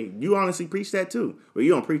organic way. You honestly preach that too. Well, you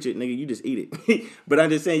don't preach it, nigga. You just eat it. But I'm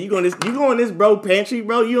just saying, you go in this bro pantry,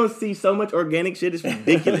 bro. You don't see so much organic shit. It's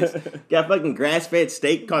ridiculous. Got fucking grass fed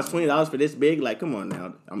steak cost $20 for this big. Like, come on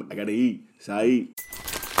now. I gotta eat. So I eat.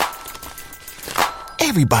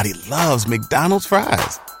 Everybody loves McDonald's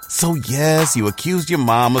fries. So yes, you accused your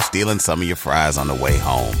mom of stealing some of your fries on the way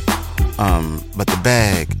home. But the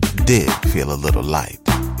bag did feel a little light.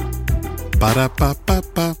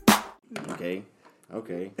 Ba-da-ba-ba-ba. Okay.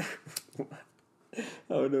 I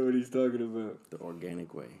don't know what he's talking about. The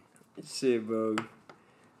organic way. Shit, bro.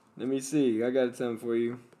 Let me see. I got something for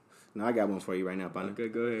you. No, I got one for you right now, partner. Okay,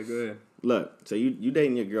 go ahead. Look, so you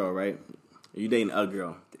dating your girl, right? You dating a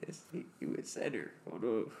girl. You was center. Hold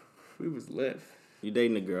on. We was left. You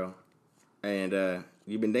dating a girl, and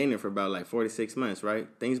you've been dating her for about like 4 to 6 months, right?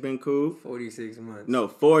 Things been cool. 46 months. No,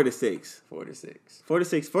 4 to 6. 4 to 6.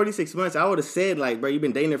 46 months. I would have said like, bro, you've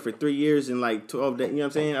been dating her for 3 years and like 12 days. You know what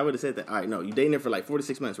I'm saying? I would have said that. All right, no, you dating her for like 4 to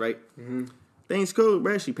 6 months, right? Mm-hmm. Things cool,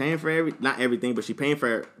 bro. She paying for not everything, but she paying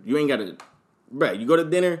for. You ain't gotta, bro. You go to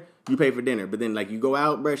dinner, you pay for dinner, but then like you go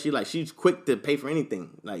out, bro. She's quick to pay for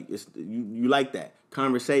anything. Like it's you like that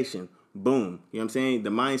conversation. Boom. You know what I'm saying?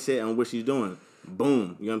 The mindset on what she's doing.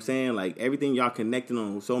 Boom. You know what I'm saying? Like, everything y'all connecting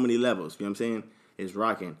on so many levels. You know what I'm saying? Is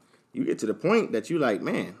rocking. You get to the point that you like,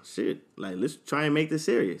 man, shit. Like, let's try and make this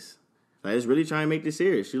serious. Like, let's really try and make this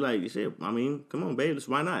serious. You like, shit, I mean, come on, babe.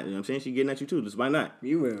 Why not? You know what I'm saying? She getting at you, too. Why not?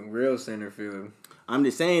 You went real center field. I'm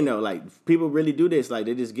just saying, though, like, people really do this. Like,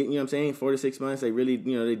 they just get, you know what I'm saying? 4 to 6 months. They really,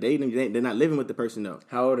 they dating. They're not living with the person, though.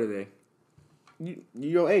 How old are they? You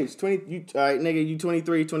your age, 20. You all right, nigga? You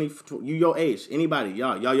 23, 20. You your age? Anybody?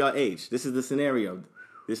 Y'all age. This is the scenario.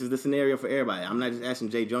 This is the scenario for everybody. I'm not just asking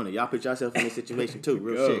Jay Jonah. Y'all put yourself in this situation too.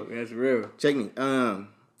 Real shit. That's real. Check me. You know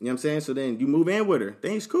what I'm saying? So then you move in with her.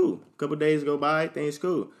 Things cool. A couple days go by. Things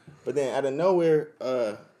cool. But then out of nowhere,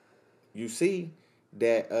 you see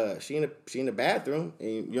that she in the bathroom, and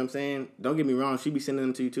you know what I'm saying? Don't get me wrong, she be sending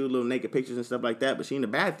them to you too, little naked pictures and stuff like that, but she in the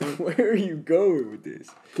bathroom. Where are you going with this?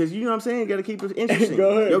 Because you know what I'm saying? You got to keep it interesting.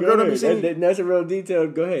 Go ahead. Your girl don't be sending. That's a real detail.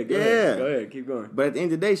 Go ahead. Go ahead. Keep going. But at the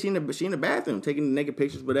end of the day, she in the bathroom taking the naked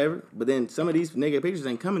pictures, whatever. But then some of these naked pictures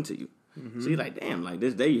ain't coming to you. Mm-hmm. So you're like, damn, like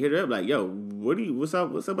this day you hit her up like, yo, what's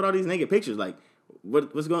up with all these naked pictures? Like,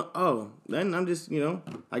 what's going? Oh, then I'm just,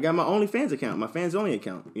 I got my OnlyFans account, my fans only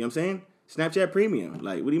account. You know what I'm saying? Snapchat Premium.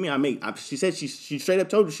 Like, what do you mean? She said she straight up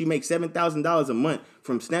told you she makes $7,000 a month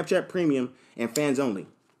from Snapchat Premium and fans only.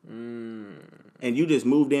 Mm. And you just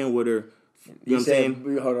moved in with her. You know what I'm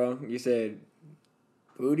saying? Hold on. You said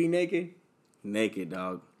booty naked? Naked,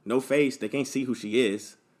 dog. No face. They can't see who she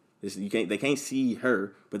is. They can't see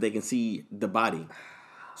her, but they can see the body.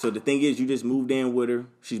 So the thing is, you just moved in with her.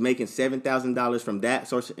 She's making $7,000 from that.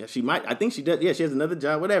 So she might, I think she does. Yeah, she has another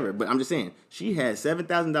job, whatever. But I'm just saying, she has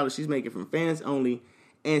 $7,000 she's making from fans only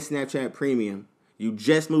and Snapchat Premium. You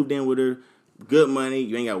just moved in with her. Good money.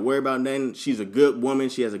 You ain't got to worry about nothing. She's a good woman.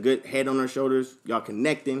 She has a good head on her shoulders. Y'all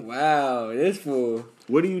connecting. Wow, this fool.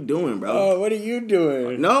 What are you doing, bro? Oh, what are you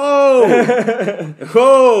doing? No.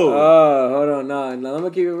 Whoa. Oh, hold on. Nah, I'm going to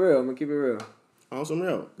keep it real. On some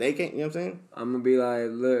real. They can't, you know what I'm saying? I'm going to be like,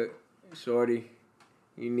 look, shorty,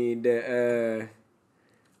 you need that,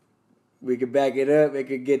 we could back it up. It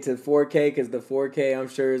could get to 4K because the 4K, I'm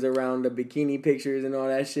sure, is around the bikini pictures and all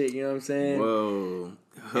that shit, you know what I'm saying? Whoa.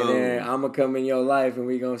 And then I'm going to come in your life and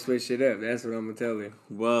we going to switch shit up. That's what I'm going to tell you.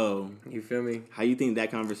 Whoa. You feel me? How you think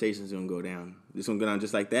that conversation's going to go down? It's going to go down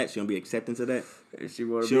just like that? She going to be acceptance of that? She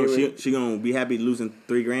going to be happy losing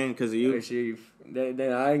 $3,000 because of you?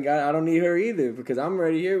 Then I don't need her either because I'm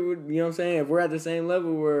already here. You know what I'm saying? If we're at the same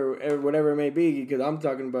level where whatever it may be, because I'm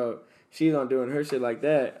talking about she's not doing her shit like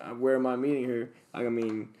that. Where am I meeting her? Like, I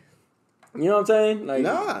mean, you know what I'm saying? Like,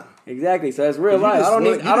 nah, exactly. So that's real life. I don't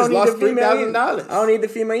need the female either. I don't need the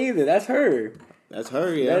female either. That's her. That's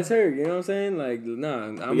her, yeah. That's her, you know what I'm saying? Like,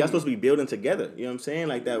 nah. But y'all supposed to be building together, you know what I'm saying?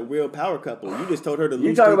 Like that real power couple. You just told her to lose $3,000.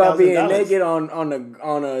 You talk about being naked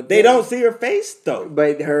on a They don't see her face, though.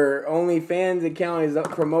 But her OnlyFans account is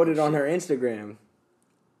promoted on her Instagram.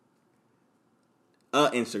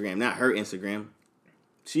 Instagram, not her Instagram.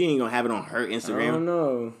 She ain't gonna have it on her Instagram. I don't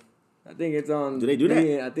know. I think it's on. Do they do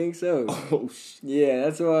that? I think so. Oh, shit. Yeah,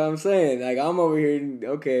 that's what I'm saying. Like, I'm over here,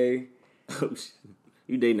 okay. Oh, shit.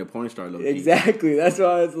 You dating a porn star, low-key. Exactly. That's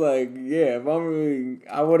why it's like, yeah, if I'm really,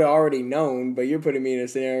 I would have already known, but you're putting me in a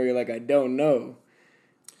scenario like I don't know.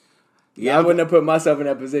 Yeah, I wouldn't have put myself in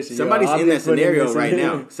that position. Somebody's in that scenario right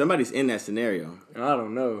now. Somebody's in that scenario. I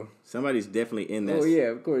don't know. Somebody's definitely in that. Oh, yeah,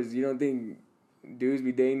 of course. You don't think dudes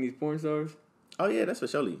be dating these porn stars? Oh, yeah, that's for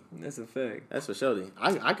surely. That's a fact. That's for surely.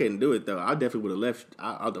 I couldn't do it, though. I definitely would have left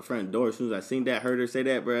out the front door as soon as I seen that, heard her say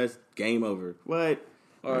that, bro. It's game over. What?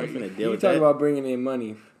 All right, you talk about bringing in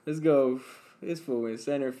money. Let's go. This fool in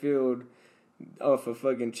center field off a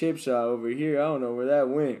fucking chip shot over here. I don't know where that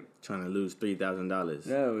went. Trying to lose $3,000.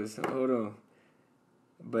 That was, hold on.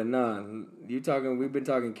 But nah, we've been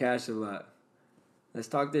talking cash a lot. Let's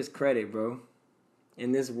talk this credit, bro.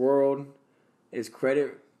 In this world, is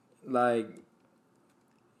credit like,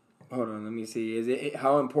 hold on, let me see.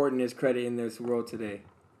 How important is credit in this world today?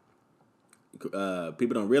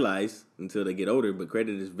 People don't realize until they get older, but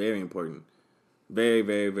credit is very important. Very,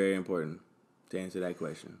 very, very important to answer that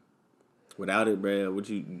question. Without it, bro, would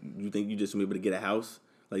you think you just be able to get a house?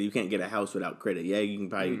 Like, you can't get a house without credit. Yeah, you can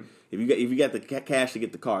probably if you got the cash to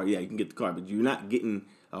get the car, yeah, you can get the car, but you're not getting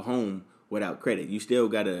a home without credit. You still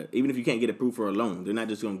gotta, even if you can't get approved for a loan, they're not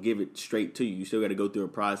just gonna give it straight to you. You still gotta go through a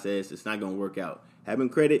process. It's not gonna work out. Having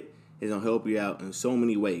credit is gonna help you out in so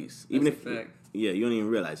many ways. Even That's a fact. Yeah, you don't even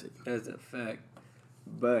realize it. That's a fact.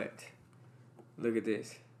 But look at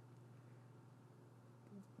this.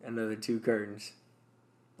 Another 2 curtains.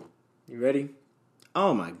 You ready?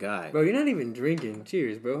 Oh my God. Bro, you're not even drinking.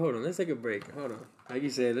 Cheers, bro. Hold on. Let's take a break. Hold on. Like you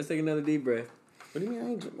said, let's take another deep breath. What do you mean I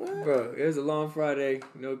ain't what? Bro, it was a long Friday.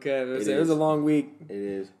 No cap. It was a long week. It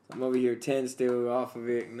is. I'm over here 10 still off of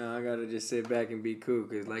it. No, I gotta just sit back and be cool.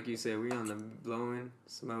 Because like you said, we on the Blowing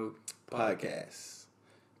Smoke podcast.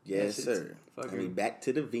 Yes, sir. Back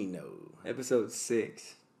to the Vino. Episode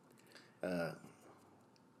 6.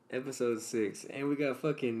 Episode 6. And we got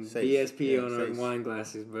fucking BSP on our wine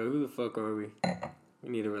glasses, bro. Who the fuck are we? We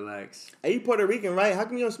need to relax. Hey, you Puerto Rican, right? How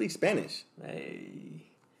come you don't speak Spanish?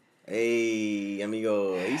 Hey,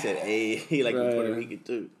 amigo. He said, hey. He like Puerto Rican,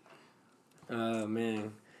 too. Oh,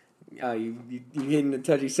 man. You hitting the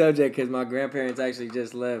touchy subject because my grandparents actually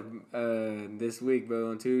just left this week,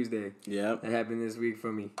 bro, on Tuesday. Yeah. That happened this week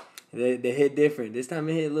for me. They hit different. This time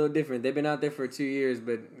it hit a little different. They've been out there for 2 years,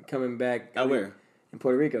 but coming back. Out where? In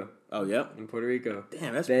Puerto Rico. Oh, yeah? In Puerto Rico.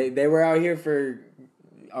 Damn, that's... They were out here for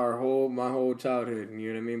my whole childhood, you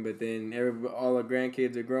know what I mean? But then all the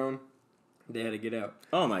grandkids are grown. They had to get out.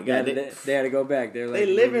 Oh, my God. They had to go back. They're like, they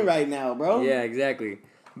living right now, bro. Yeah, exactly.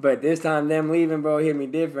 But this time, them leaving, bro, hit me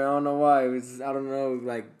different. I don't know why. I don't know,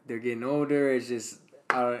 like, they're getting older. It's just,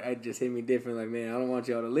 it just hit me different. Like, man, I don't want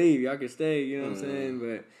y'all to leave. Y'all can stay, you know what I'm saying?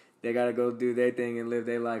 But they got to go do their thing and live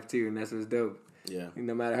their life, too, and that's what's dope. Yeah.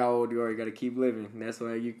 No matter how old you are, you got to keep living. And that's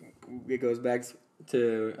why it goes back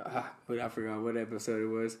to, I forgot what episode it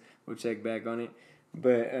was. We'll check back on it.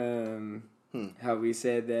 But how we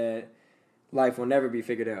said that life will never be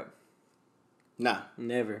figured out. Nah.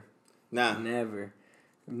 Never. Nah. Never.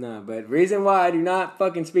 No, but reason why I do not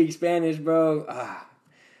fucking speak Spanish, bro.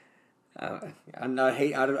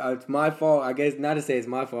 It's my fault. I guess not to say it's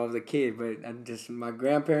my fault. I was a kid, but my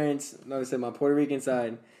grandparents, like I said, my Puerto Rican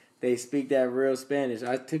side, they speak that real Spanish.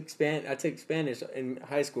 I took Spanish in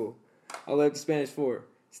high school. I left Spanish 4.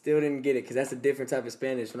 Still didn't get it because that's a different type of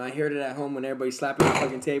Spanish. When I heard it at home, when everybody's slapping the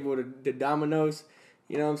fucking table, the dominoes,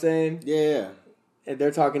 you know what I'm saying? Yeah. And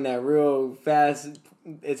they're talking that real fast.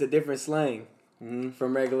 It's a different slang.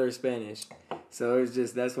 From regular Spanish. So it's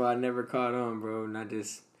just, that's why I never caught on, bro. And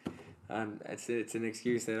it's an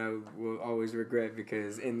excuse that I will always regret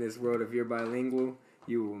because in this world, if you're bilingual,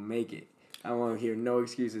 you will make it. I want to hear no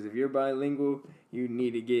excuses. If you're bilingual, you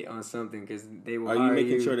need to get on something because they will hire you. Are you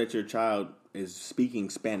making sure that your child is speaking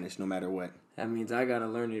Spanish no matter what? That means I got to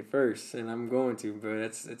learn it first, and I'm going to, but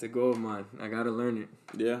it's a goal of mine. I got to learn it.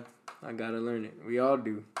 Yeah. I got to learn it. We all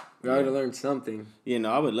do. We all got to learn something. Yeah,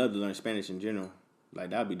 no, I would love to learn Spanish in general. Like,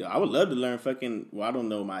 that'd be dope. I would love to learn I don't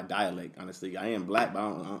know my dialect, honestly. I am black, but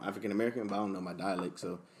I'm African American, but I don't know my dialect,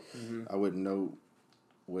 so I wouldn't know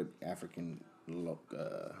what African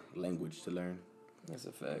language to learn. That's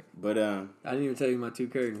a fact. But I didn't even tell you my 2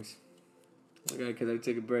 curtains. Okay, because I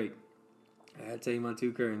took a break. I had to tell you my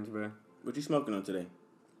 2 curtains, bro. What you smoking on today?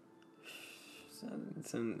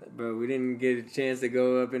 Bro, we didn't get a chance to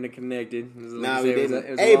go up in the Connected. Nah, we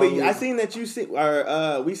didn't. Hey, but I seen that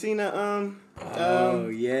we seen a Oh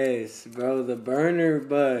yes, bro, the burner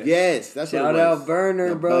bus. Yes, that's shout what it was. out burner,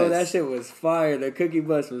 The bro. bus. That shit was fire. The cookie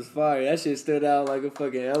bus was fire. That shit stood out like a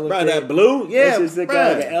fucking elephant. Bro, that blue, yeah, that shit stood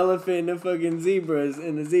out like an elephant and the fucking zebras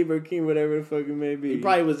and the zebra king, whatever the fuck it may be. He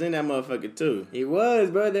probably was in that motherfucker too. He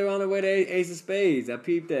was, bro. They were on the way to Ace of Spades. I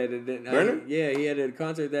peeped that. Burner? Yeah, he had a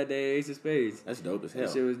concert that day at Ace of Spades. That's dope as hell.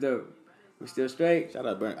 That shit was dope. We still straight. Shout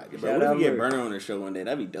out Burner. Bro, Shout what if out we get Burner. Burner on the show one day?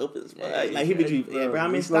 That'd be dope as fuck. Yeah, Like he be, yeah, bro.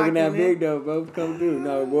 I'm in smoking that Stockton, big though, bro. Come through.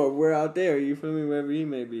 No, we're out there. You feel me? Wherever he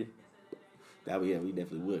may be. That we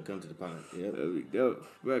definitely would come to the pond. Yep. That'd be dope,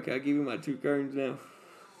 bro. Can I give you my 2 curtains now?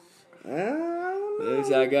 At At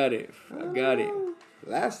least I got it. I got it.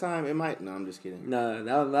 Last time it might. No, I'm just kidding. Nah,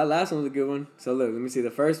 that last one was a good one. So look, let me see.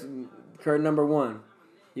 The first curtain number 1,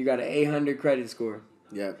 you got an 800 credit score.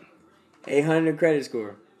 Yep. 800 credit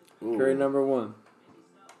score. Ooh. Curtain number 1.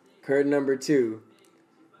 Curtain number 2,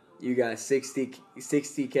 you got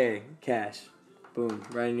 60K cash. Boom,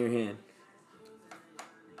 right in your hand.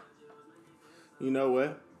 You know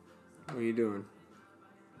what? What are you doing?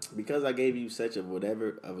 Because I gave you such a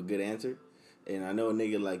whatever of a good answer, and I know a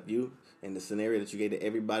nigga like you, and the scenario that you gave to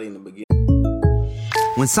everybody in the beginning.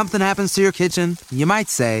 When something happens to your kitchen, you might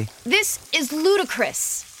say, "This is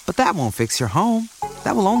ludicrous." but that won't fix your home.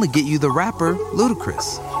 That will only get you the rapper,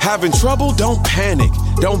 Ludacris. Having trouble? Don't panic.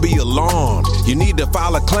 Don't be alarmed. You need to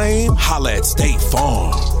file a claim? Holla at State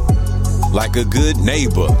Farm. Like a good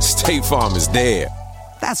neighbor, State Farm is there.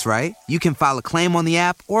 That's right. You can file a claim on the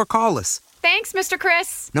app or call us. Thanks, Mr.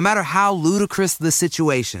 Chris. No matter how ludicrous the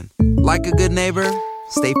situation, like a good neighbor,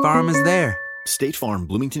 State Farm is there. State Farm,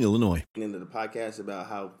 Bloomington, Illinois. Into the podcast about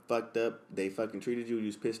how fucked up they fucking treated you. You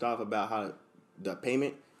was pissed off about how the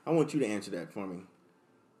payment. I want you to answer that for me.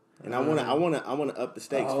 And I wanna up the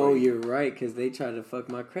stakes. Oh, for you. you're right, because they tried to fuck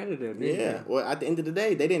my credit up. Didn't Yeah. they? Well, at the end of the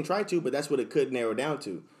day, they didn't try to, but that's what it could narrow down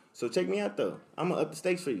to. So check me out though. I'm gonna up the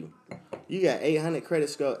stakes for you. You got 800 credit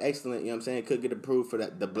score, excellent. You know what I'm saying? Could get approved for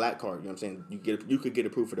the black card. You know what I'm saying? You could get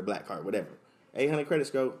approved for the black card, whatever. 800 credit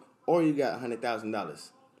score, or you got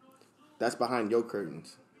 $100,000. That's behind your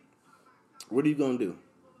curtains. What are you gonna do?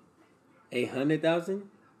 800,000?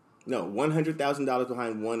 No, $100,000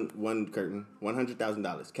 behind one curtain.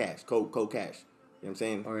 $100,000 cash, cold cash. You know what I'm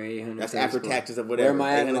saying? Or 800. That's after taxes of whatever. Where am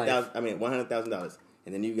I at in life? $100,000,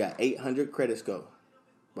 and then you got 800 credit score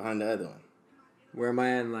behind the other one. Where am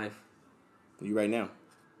I at in life? You right now.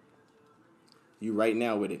 You right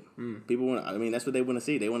now with it. People want. I mean, that's what they want to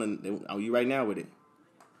see. They want to. Oh, you right now with it.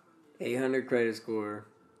 800 credit score.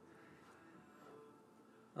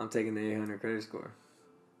 I'm taking the 800 credit score.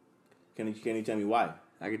 Can you tell me why?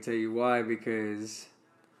 I can tell you why, because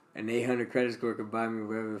an 800 credit score could buy me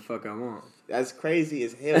whatever the fuck I want. That's crazy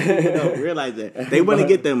as hell. People don't realize that. They want to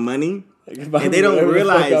get their money, and they don't Whatever the fuck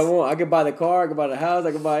realize. I want. I can buy the car, I can buy the house,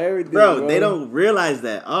 I can buy everything. Bro, they don't realize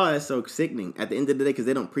that. Oh, that's so sickening. At the end of the day, because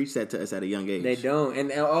they don't preach that to us at a young age. They don't.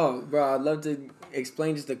 And bro, I'd love to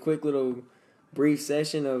explain just a quick little brief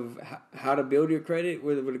session of how to build your credit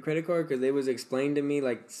with a credit card, because they was explained to me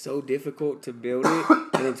like so difficult to build it,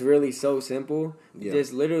 and it's really so simple. Yeah.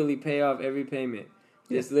 Just literally pay off every payment.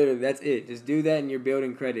 Just literally, that's it. Just do that and you're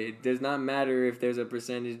building credit. It does not matter if there's a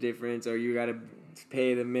percentage difference or you gotta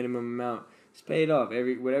pay the minimum amount. Just pay it off.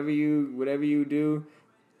 Whatever you do,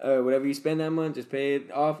 whatever you spend that month, just pay it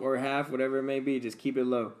off, or half, whatever it may be. Just keep it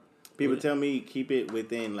low. People tell me keep it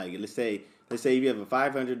within, like, let's say if you have a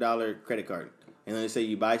 $500 credit card, and let's say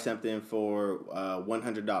you buy something for $100.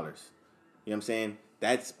 You know what I'm saying?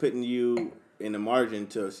 That's putting you in the margin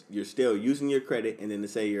to you're still using your credit, and then to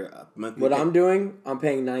say your monthly. What I'm doing, I'm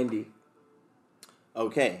paying 90.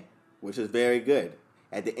 Okay, which is very good.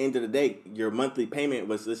 At the end of the day, your monthly payment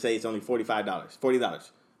was, let's say it's only $45,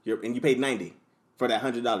 $40. And you paid $90 for that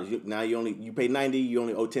 $100. Now you paid $90. You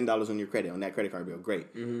only owe $10 on your credit, on that credit card bill.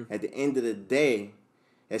 Great. Mm-hmm. At the end of the day,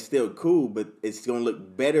 that's still cool, but it's gonna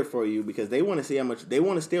look better for you because they want to see how much. They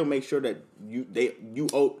want to still make sure that you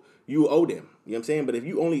owe them. You know what I'm saying? But if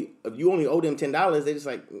you only owe them $10, they just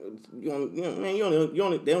like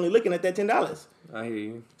they only looking at that $10. I hear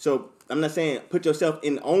you. So I'm not saying put yourself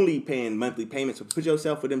in only paying monthly payments, but put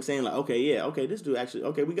yourself with them saying like, okay, this dude actually,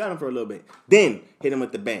 okay, we got him for a little bit. Then hit him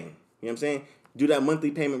with the bang. You know what I'm saying? Do that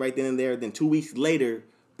monthly payment right then and there. Then 2 weeks later,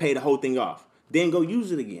 pay the whole thing off. Then go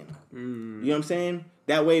use it again. You know what I'm saying?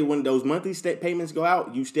 That way, when those monthly payments go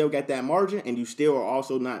out, you still got that margin, and you still are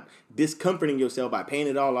also not discomforting yourself by paying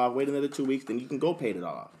it all off. Wait another 2 weeks, then you can go pay it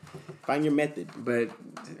all off. Find your method. But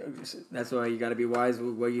that's why you got to be wise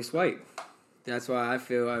with where you swipe. That's why I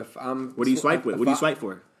feel if I'm. What do you swipe with? What do you swipe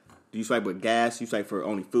for? Do you swipe with gas? Do you swipe for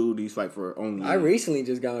only food? Do you swipe for only... I recently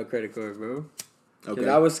just got a credit card, bro. Because Okay.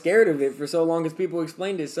 I was scared of it for so long because people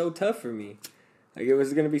explained it so tough for me. Like, it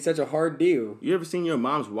was going to be such a hard deal. You ever seen your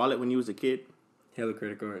mom's wallet when you was a kid? Hella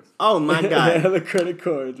credit cards. Oh, my God. Hella credit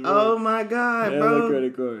cards, bro. Oh, my God, bro. Hella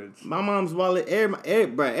credit cards. My mom's wallet,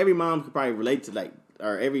 every mom could probably relate to, like,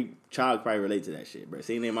 or every child could probably relate to that shit, bro.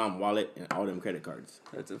 Seeing their mom's wallet and all them credit cards.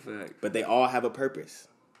 That's a fact. But they all have a purpose.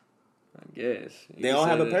 I guess. They all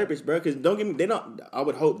have a purpose, bro. Because don't get me, they don't. I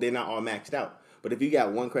would hope they're not all maxed out. But if you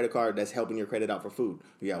got one credit card that's helping your credit out for food,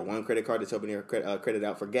 you got one credit card that's helping your credit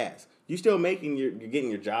out for gas. You still you're getting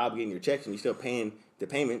your job, getting your checks, and you're still paying the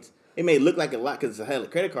payments. It may look like a lot because it's a hell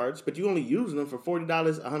of credit cards, but you only using them for $40,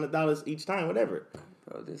 $100 each time, whatever.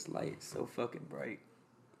 Bro, this light is so fucking bright.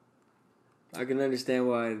 I can understand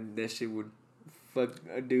why that shit would fuck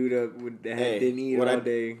a dude up that didn't eat all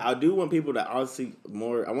day. I do want people to see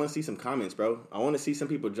more. I want to see some comments, bro. I want to see some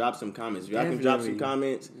people drop some comments. Y'all can drop some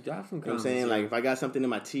comments. Drop some comments. You know what I'm saying? Like, if I got something in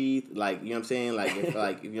my teeth, like, you know what I'm saying? Like, if,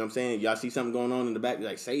 like, you know what I'm saying? Y'all see something going on in the back,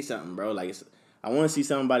 like, say something, bro. Like, I want to see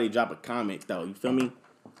somebody drop a comment, though. You feel me?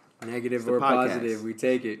 Negative or positive, we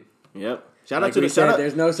take it. Yep. Shout out to the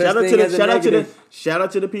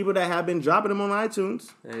people that have been dropping them on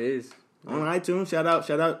iTunes. That is. On iTunes, shout out.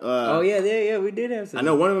 We did have some. I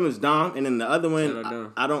know one of them is Dom, and then the other one,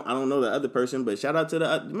 I don't know the other person, but shout out to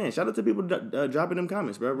the shout out to people dropping them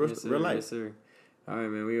comments, bro. Real life. Yes, sir. All right,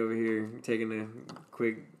 man. We over here taking a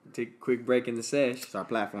quick break in the sesh. It's our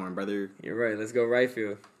platform, brother. You're right. Let's go right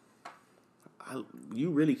field.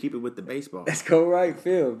 You really keep it with the baseball. Let's go right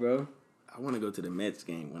field, bro. I want to go to the Mets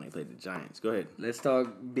game when they play the Giants. Go ahead. Let's talk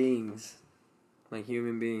beings, like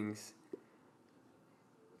human beings.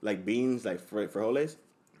 Like beans, like frijoles?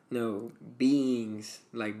 No, beings,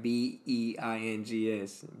 like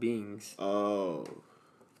beings, beings. Oh.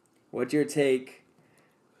 What's your take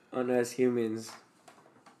on us humans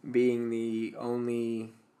being the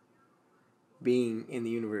only being in the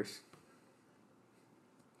universe?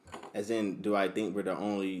 As in, do I think we're the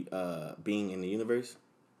only being in the universe?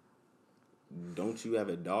 Don't you have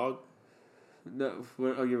a dog? No.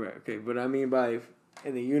 Oh, you're right. Okay, but I mean by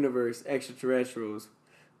in the universe, extraterrestrials.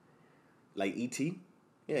 Like E.T.?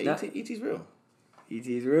 Yeah, E.T.'s real.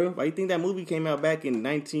 E.T.'s real? Why you think that movie came out back in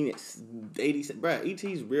 1980? Bruh,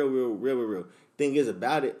 E.T.'s real. Thing is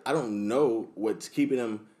about it, I don't know what's keeping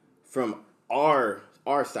them from our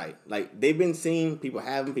sight. Like, they've been seen, people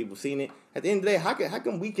have them, people seen it. At the end of the day, how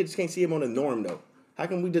come we just can't see them on the norm, though? How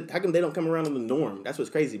come they don't come around on the norm? That's what's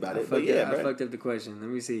crazy about it. I fucked up the question. Let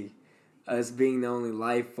me see. Us being the only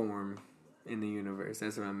life form in the universe.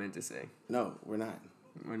 That's what I meant to say. No, we're not.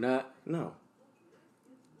 We're not? No.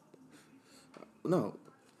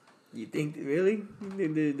 You think, really?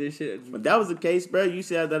 This shit. But that was the case, bro. You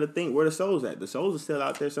said that to think where the souls at. The souls are still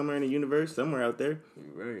out there somewhere in the universe, somewhere out there.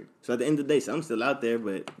 Right. So at the end of the day, some still out there,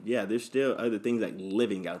 but yeah, there's still other things like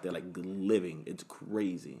living out there, like living. It's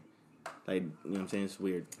crazy. Like, you know what I'm saying? It's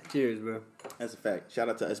weird. Cheers, bro. That's a fact. Shout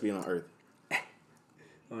out to us being on Earth.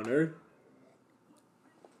 On Earth?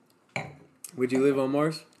 Would you live on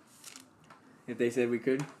Mars? If they said we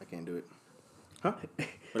could? I can't do it. Huh?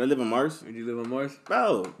 Would I live on Mars? Would you live on Mars?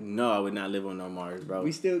 Bro, no, I would not live on no Mars, bro.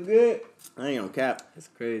 We still good? I ain't on cap. That's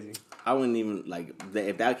crazy. I wouldn't even, like,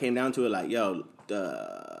 if that came down to it, like, yo,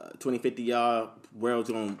 2050, y'all, world's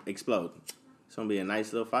gonna explode. It's gonna be a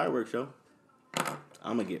nice little fireworks show.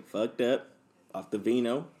 I'm gonna get fucked up off the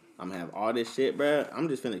vino. I'm gonna have all this shit, bro. I'm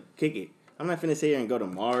just finna kick it. I'm not finna sit here and go to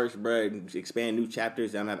Mars, bro, and expand new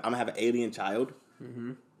chapters. I'm gonna have an alien child.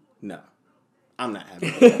 Mm-hmm. No. I'm not having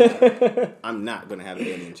an alien child. I'm not gonna have an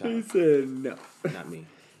alien child. He said no. Not me.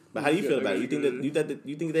 But how do you feel about it?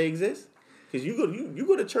 You think they exist? Because you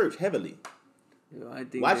go to church heavily. Yo, I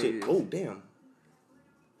think watch it. Oh damn.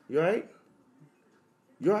 You alright?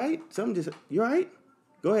 You alright? You alright?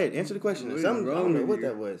 Go ahead, answer the question. I don't know what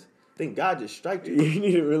that was. I think God just striked you. You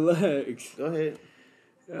need to relax. Go ahead.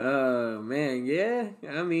 Man, yeah.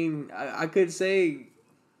 I mean, I could say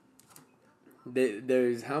that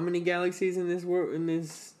there's how many galaxies in this world, in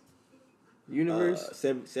this universe?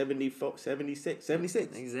 76.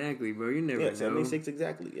 Exactly, bro. You never know. 76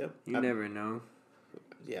 exactly. Yep. You never know.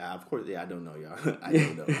 Yeah, of course. Yeah, I don't know, y'all. I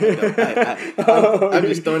don't know. I'm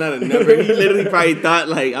just throwing out a number. He literally probably thought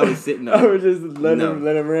like I was sitting up. I was just let him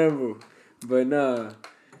ramble. But nah.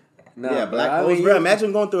 Yeah, black holes, bro.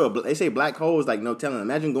 Imagine going through they say black holes, like no telling.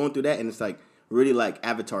 Imagine going through that and it's like really like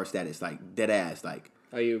Avatar status, like dead ass, like.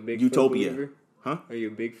 Are you a Bigfoot Utopia believer? Huh? Are you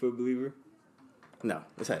a Bigfoot believer? No,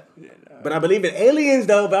 what's that? Yeah, no. But I believe in aliens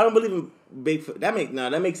though. But I don't believe in Bigfoot.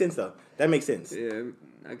 That makes sense though. That makes sense. Yeah,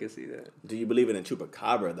 I can see that. Do you believe in a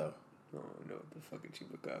chupacabra though? I don't know what the fucking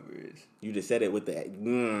chupacabra is. You just said it with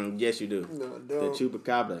the. Yes, you do. No, I don't. The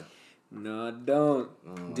chupacabra. No, I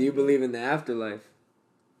don't. Do you believe in the afterlife?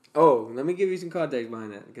 Oh, let me give you some context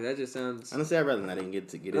behind that, because that just sounds... Honestly, I'd rather not even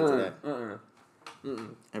get into that.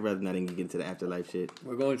 I'd rather not even get into the afterlife shit.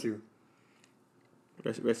 We're going to.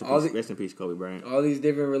 Rest in peace, Kobe Bryant. All these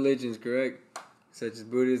different religions, correct? Such as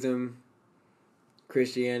Buddhism,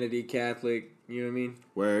 Christianity, Catholic, you know what I mean?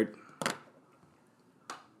 Word.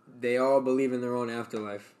 They all believe in their own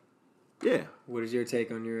afterlife. Yeah. What is your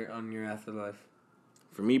take on your afterlife?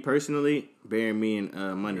 For me personally, bury me in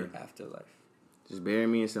money. Your afterlife. Just bury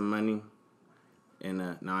me in some money. And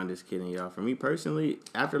no, I'm just kidding, y'all. For me personally,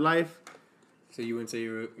 afterlife. So you wouldn't say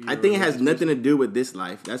you're I think it has nothing to do with this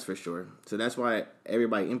life, that's for sure. So that's why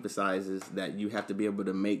everybody emphasizes that you have to be able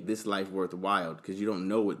to make this life worthwhile, because you don't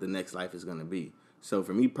know what the next life is going to be. So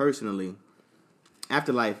for me personally,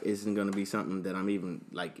 afterlife isn't going to be something that I'm even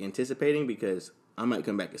like anticipating, because I might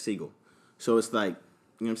come back a seagull. So it's like,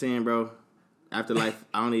 you know what I'm saying, bro? Afterlife,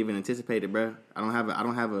 I don't even anticipate it, bro. I don't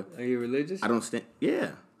have a. Are you religious? I don't stand.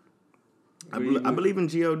 Yeah. I believe in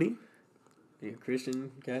God. Are you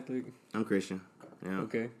Christian, Catholic? I'm Christian. Yeah.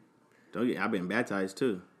 Okay. I've been baptized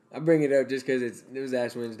too. I bring it up just because it was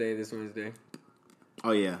Ash Wednesday this Wednesday.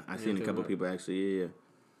 Oh yeah, I've seen a couple people actually. Yeah.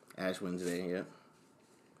 Ash Wednesday. Yeah.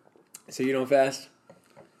 So you don't fast?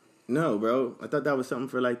 No, bro. I thought that was something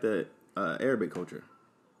for like the Arabic culture.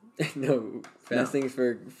 No, fasting's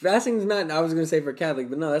not. I was gonna say for Catholic,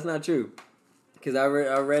 but no, that's not true. Because I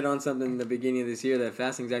read on something in the beginning of this year that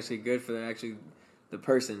fasting's actually good for the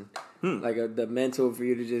person, like the mental, for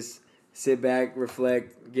you to just sit back,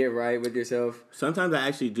 reflect, get right with yourself. Sometimes I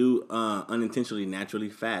actually do unintentionally, naturally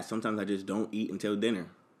fast. Sometimes I just don't eat until dinner.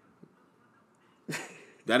 Did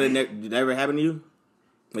that ever happen to you?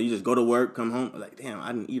 Like you just go to work, come home, like damn,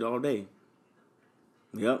 I didn't eat all day.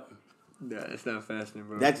 Yep. No, that's not fasting,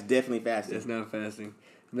 bro. That's definitely fasting. That's not fasting.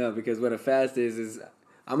 No, because what a fast is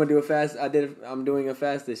I'm gonna do a fast. I'm doing a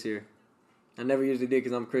fast this year. I never usually did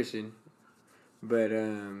because I'm Christian, but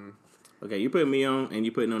Okay, you put me on, and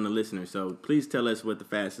you putting on the listener. So please tell us what the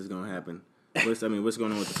fast is gonna happen. What's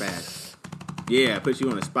going on with the fast? Yeah, I put you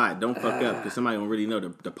on the spot. Don't fuck up, because somebody gonna really know.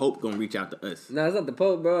 The Pope gonna reach out to us. No, it's not the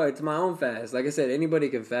Pope, bro. It's my own fast. Like I said, anybody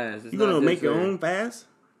can fast. You gonna make your own fast?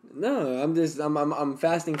 No, I'm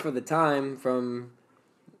fasting for the time from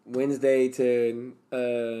Wednesday to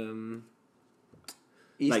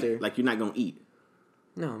Easter. Like you're not gonna eat.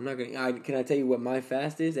 No, I'm not gonna. Can I tell you what my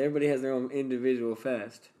fast is? Everybody has their own individual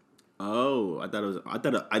fast. Oh, I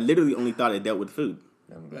literally only thought it dealt with food.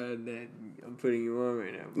 I'm glad that I'm putting you on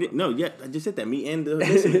right now, bro. No, yeah, I just said that. Me and the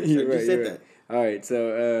listeners. You're right, just said that. All right,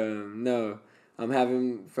 so no, I'm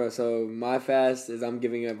having so my fast is I'm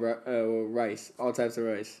giving up rice, all types of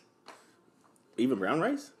rice. Even brown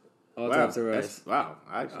rice? All types of rice. Wow.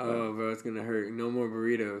 Bro, it's gonna hurt. No more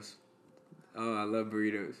burritos. Oh, I love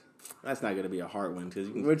burritos. That's not gonna be a hard one, because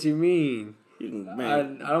What you mean?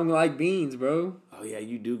 Man. I don't like beans, bro. Oh yeah,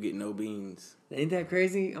 you do get no beans. Ain't that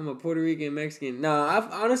crazy? I'm a Puerto Rican Mexican. No,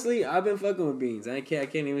 I've been fucking with beans. I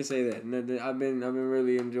can't even say that. No, I've been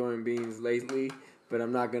really enjoying beans lately, but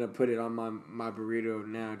I'm not gonna put it on my burrito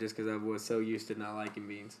now just because I was so used to not liking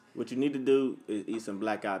beans. What you need to do is eat some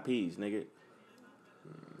black eyed peas, nigga.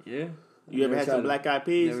 Yeah. You ever had some black eyed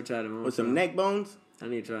peas? Never tried them. With some neck bones? I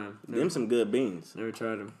need to try them. Them some good beans. Never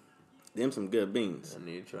tried them. Them some good beans. I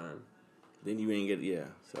need to try them. Then you ain't get,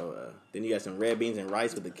 So then you got some red beans and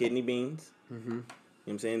rice with the kidney beans. Mm-hmm. You know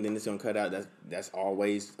what I'm saying? Then it's gonna cut out. That's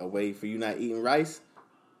always a way for you not eating rice.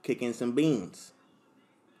 Kick in some beans.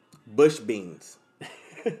 Bush beans.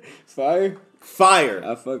 Fire.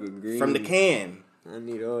 I fuck with green. From the can. I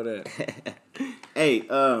need all that. Hey,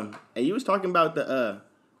 you was talking about the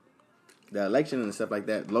election and stuff like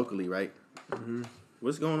that locally, right? Mm-hmm.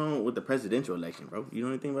 What's going on with the presidential election, bro? You know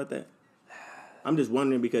anything about that? I'm just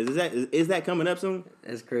wondering, because is that coming up soon?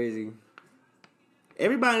 That's crazy. We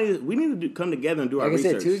need to come together and do our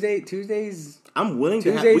research. Like I said, Tuesdays. I'm willing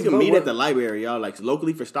to. We can meet at the library, y'all. Like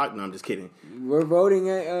locally for Stockton. No, I'm just kidding. We're voting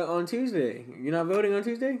on Tuesday. You're not voting on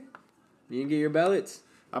Tuesday? You can get your ballots.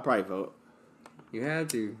 I'll probably vote. You have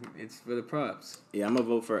to. It's for the props. Yeah, I'm gonna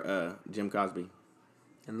vote for Jim Cosby.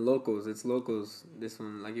 And locals. It's locals. This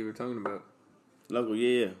one, like you were talking about. Local,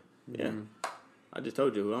 yeah. Mm-hmm. I just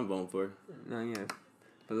told you who I'm voting for. No, yeah.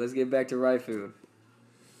 But let's get back to right field.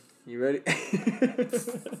 You ready?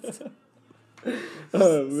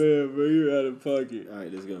 Oh, man, bro. You're out of pocket. All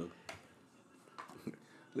right, let's go.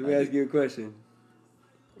 Let me ask you a question.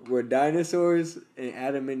 Were dinosaurs and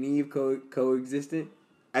Adam and Eve coexistent?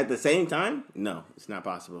 At the same time, no, it's not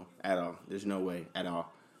possible at all. There's no way at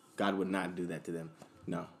all. God would not do that to them.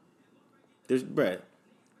 No. Bruh.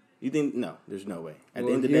 You think, no, there's no way. At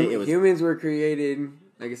the end of the day, it was... Humans were created,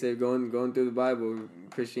 like I said, going through the Bible,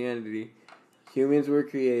 Christianity, humans were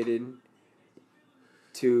created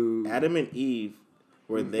to... Adam and Eve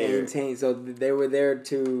were there. So they were there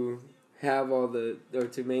to have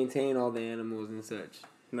to maintain all the animals and such.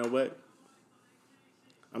 You know what?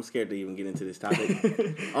 I'm scared to even get into this topic.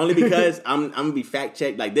 Only because I'm gonna be fact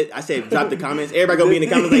checked. Like this, I said, drop the comments. Everybody gonna be in the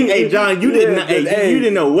comments like, "Hey, John, you didn't. You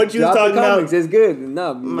didn't know what you was talking about." It's good.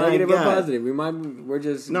 No, negative or positive. We're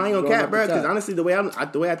just. No, I ain't gonna cap, bro. Because honestly, the way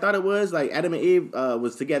I thought it was, like Adam and Eve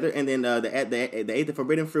was together, and then they ate the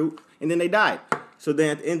forbidden fruit, and then they died. So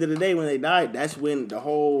then, at the end of the day, when they died, that's when the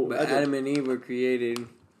whole. But Adam and Eve were created,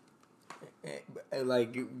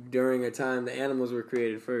 like during a time the animals were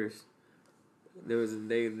created first. They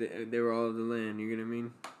were all of the land. You get what I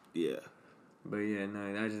mean? Yeah. But yeah, no,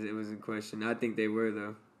 it was a question. I think they were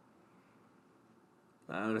though.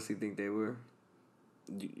 I honestly think they were.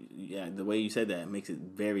 Yeah, the way you said that makes it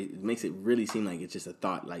really seem like it's just a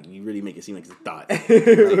thought. Like you really make it seem like it's a thought. Like,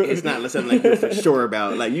 it's not something like you're for sure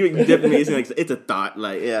about. Like you definitely seem like it's a thought.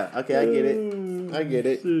 Like yeah, okay, I get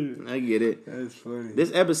it. That's funny.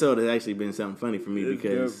 This episode has actually been something funny for me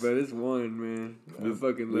because, but it's one man. I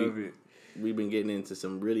fucking love it. We've been getting into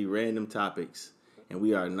some really random topics, and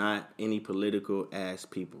we are not any political ass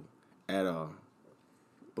people at all.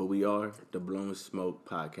 But we are the Blown Smoke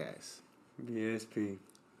Podcast. BSP.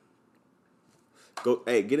 Go,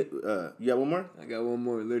 hey, get it. You got one more? I got one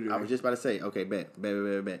more, literally. I was just about to say, okay, bet.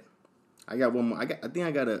 I got one more. I think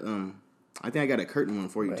I got a curtain one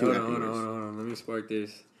for you too. Hold on. Let me spark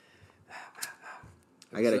this.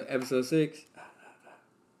 I got episode 6.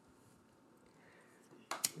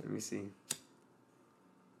 Let me see.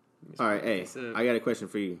 All right, hey, I got a question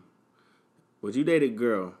for you. Would you date a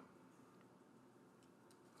girl?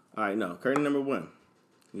 All right, no. Curtain number 1.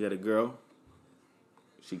 You got a girl.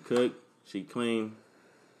 She cook. She clean.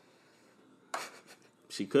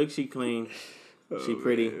 She cook. She clean. She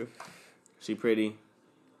pretty. Man. She pretty.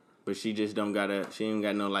 But she just don't got she ain't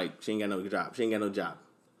got no job. She ain't got no job.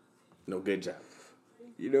 No good job.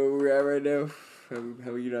 You know where we're at right now?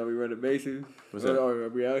 How we run a bases? What's up? Are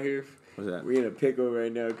we out here? What's that? We in a pickle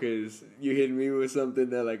right now because you hitting me with something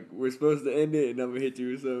that like we're supposed to end it, and I'm gonna hit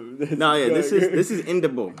you with something. No, yeah, this is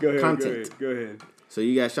endable content. Go ahead. So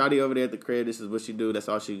you got Shawty over there at the crib. This is what she do. That's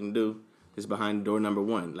all she can do. It's behind door number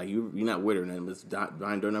 1. Like you're not with her, nothing. But it's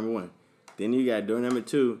behind door number 1. Then you got door number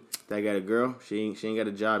 2. That got a girl. She ain't got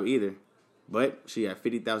a job either, but she had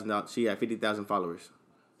 $50,000. She had 50,000 followers.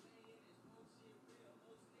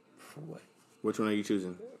 What? Which one are you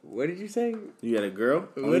choosing? What did you say? You got a girl.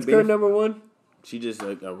 What's girl number 1? She just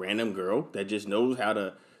a random girl that just knows how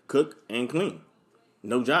to cook and clean.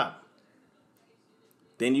 No job.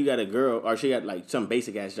 Then you got a girl, or she got like some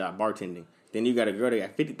basic ass job, bartending. Then you got a girl that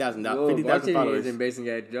got $50,000 bartending followers. Isn't basic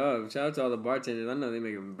ass job. Shout out to all the bartenders. I know they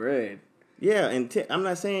making bread. Yeah, and I'm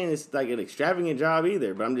not saying it's like an extravagant job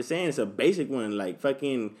either, but I'm just saying it's a basic one. Like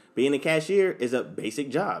fucking being a cashier is a basic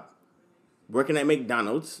job. Working at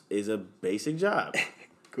McDonald's is a basic job.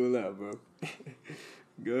 Cool out, bro.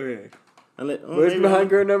 Go ahead. What's behind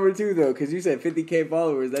girl number 2 though? Because you said 50K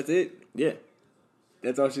followers. That's it. Yeah.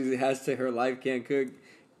 That's all she has to her life. Can't cook.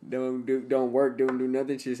 Don't work. Don't do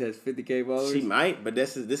nothing. She just has 50K followers. She might, but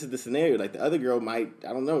this is the scenario. Like the other girl might.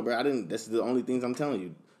 I don't know, bro. This is the only things I'm telling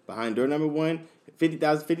you. Behind door number 1,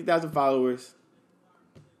 50,000 followers,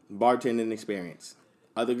 bartending experience.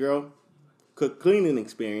 Other girl, cleaning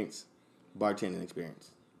experience, bartending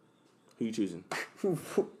experience. Who you choosing?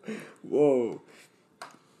 Whoa.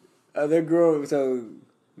 Other girl. So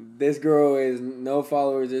this girl is no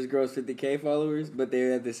followers. This girl's 50K followers, but they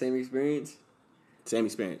have the same experience. Same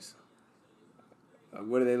experience.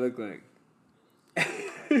 What do they look like?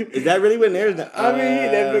 Is that really what theirs? I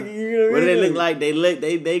mean, what do they look like?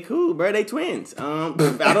 They cool, bro. They twins. I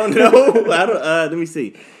don't know. Let me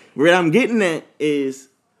see. What I'm getting at is,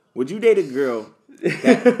 would you date a girl?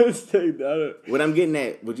 What I'm getting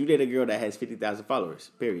at, would you date a girl that has 50,000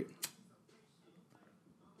 followers? Period.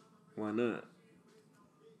 Why not?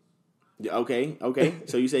 Yeah, okay.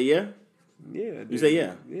 So you say yeah? Yeah. Dude. You say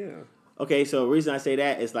yeah? Yeah. Okay, so the reason I say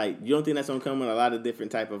that is like, you don't think that's gonna come with a lot of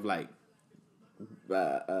different type of like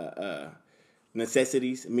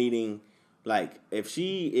necessities, meaning like if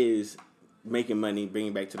she is making money,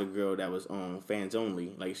 bringing back to the girl that was on Fans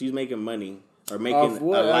Only, like she's making money or making a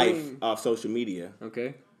life off social media.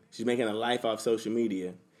 Okay. She's making a life off social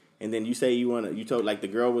media. And then you say you told like the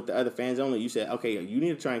girl with the other Fans Only, you said, okay, you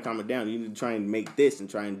need to try and calm it down. You need to try and make this and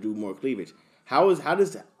try and do more cleavage. how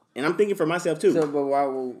does that? And I'm thinking for myself too.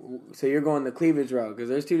 So you're going the cleavage route because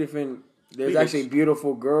there's two different. There's Cleavage. actually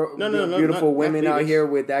beautiful not women out cleavage. here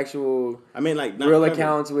with actual. I mean, like real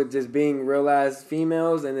accounts with just being real ass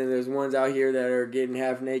females, and then there's ones out here that are getting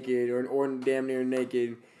half naked or damn near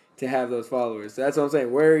naked to have those followers. So that's what I'm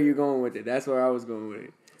saying. Where are you going with it? That's where I was going with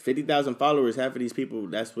it. 50,000 followers. Half of these people.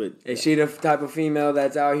 That's what. Is she the type of female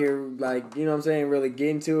that's out here like you know what I'm saying, really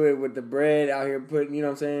getting to it with the bread out here putting you know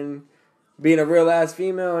what I'm saying, being a real ass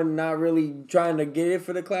female and not really trying to get it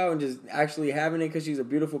for the clout and just actually having it because she's a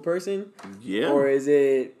beautiful person? Yeah. Or is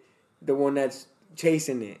it the one that's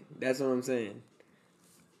chasing it? That's what I'm saying.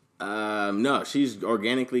 No, she's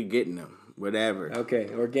organically getting them. Whatever. Okay,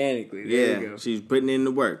 organically. There you go. She's putting in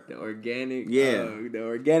the work. The organic. Yeah. The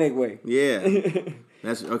organic way. Yeah.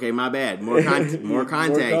 That's okay. My bad. More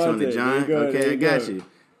context on it, John. Okay, I got you.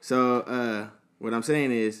 So, what I'm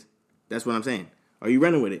saying is, that's what I'm saying. Are you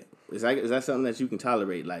running with it? Is that something that you can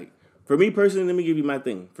tolerate? Like, for me personally, let me give you my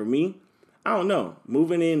thing. For me, I don't know.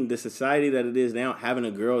 Moving in the society that it is now, having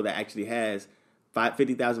a girl that actually has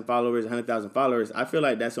 50,000 followers, 100,000 followers, I feel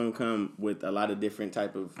like that's gonna come with a lot of different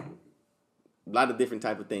type of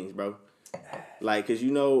things, bro. Like, cause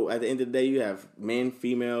you know, at the end of the day, you have men,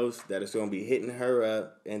 females that are gonna be hitting her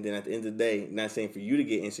up, and then at the end of the day, not saying for you to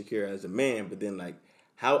get insecure as a man, but then like,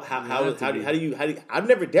 how do you? I've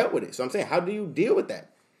never dealt with it, so I'm saying, how do you deal with that?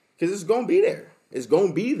 Because it's gonna be there. It's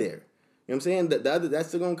gonna be there. You know what I'm saying? That's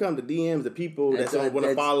still gonna come. The DMs, the people that's gonna want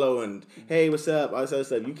to follow and hey, what's up? All this other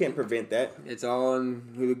stuff. You can't prevent that. It's all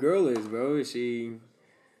on who the girl is, bro. Is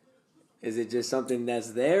it just something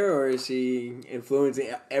that's there, or is she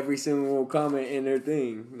influencing every single comment in her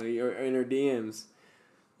thing, like, or in her DMs?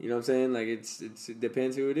 You know what I'm saying? Like it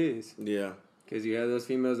depends who it is. Yeah. Because you have those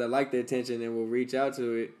females that like the attention and will reach out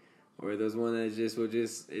to it, or those ones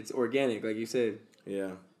that it's organic, like you said.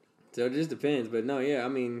 Yeah. So it just depends, but no, yeah, I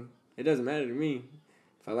mean, it doesn't matter to me.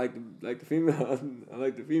 If I like the female, I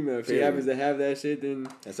like the female. If she happens to have that shit, then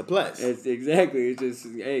that's a plus. It's exactly. It's just,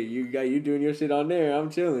 hey, you doing your shit on there. I'm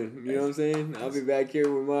chilling. You know what I'm saying? I'll be back here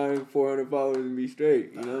with my 400 followers and be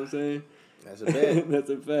straight. You know what I'm saying? That's a fact. That's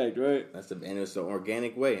a fact, right? And it's an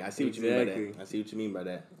organic way. I see what you mean by that. I see what you mean by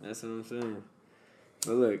that. That's what I'm saying.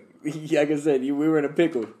 But look, like I said, we were in a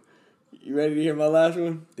pickle. You ready to hear my last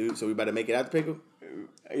one? Dude, so we about to make it out the pickle?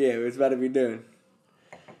 Yeah, it's about to be done.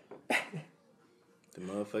 The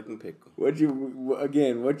motherfucking pickle. What's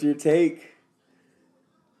your take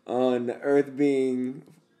on the earth being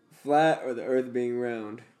flat or the earth being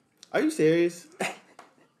round? Are you serious?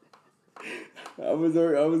 I was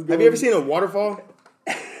going. Have you ever seen a waterfall?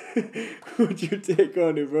 What's your take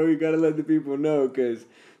on it, bro? You gotta let the people know, because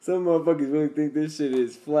some motherfuckers really think this shit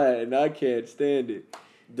is flat, and I can't stand it.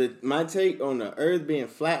 My take on the earth being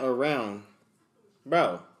flat or round,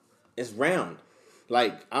 bro, it's round.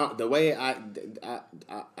 Like, the way I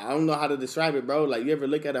don't know how to describe it, bro. Like, you ever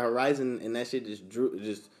look at a horizon and that shit just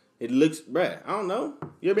it looks, bruh, I don't know.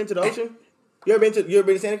 You ever been to the ocean? You ever been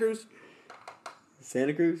to Santa Cruz?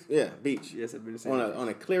 Santa Cruz? Yeah, beach. Yes, I've been to Santa Cruz. On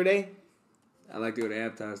a clear day? I like to go to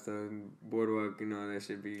Aptos, though, and Boardwalk, you know, that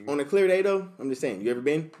should be... On a clear day, though, I'm just saying, you ever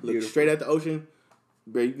been? Look straight at the ocean,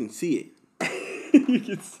 bro, you can see it. You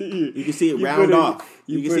can see it. You can see it round off.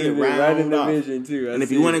 You can see it round right in the off. vision, too. And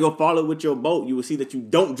if you want to go follow with your boat, you will see that you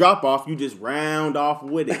don't drop off. You just round off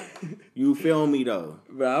with it. You feel me, though?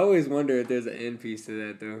 But I always wonder if there's an end piece to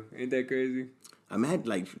that, though. Ain't that crazy? I'm at,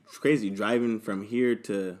 like, crazy driving from here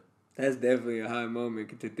to... That's definitely a high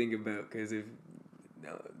moment to think about, because if...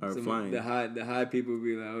 the high people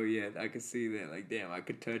be like, oh yeah, I could see that. Like, damn, I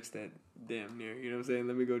could touch that damn near. You know what I'm saying?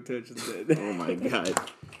 Let me go touch that. Oh my god.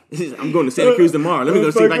 I'm going to Santa Cruz tomorrow. Let me go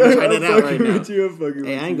see if I can try that out right now.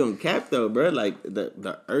 Hey, I ain't gonna cap though, bro. Like,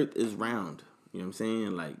 the earth is round. You know what I'm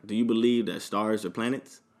saying? Like, do you believe that stars are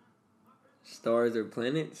planets? Stars are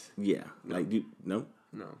planets? Yeah. No. Like, no?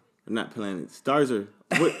 No. Not planets. Stars are...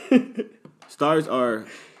 What? Stars are...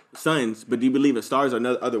 suns, but do you believe that stars are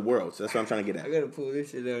other worlds? That's what I'm trying to get at. I gotta pull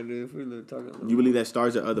this shit out, dude. If we're talking you believe that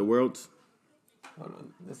stars are other worlds? Hold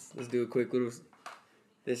on. Let's do a quick little...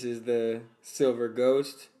 This is the Silver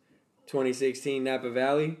Ghost 2016 Napa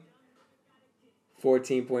Valley.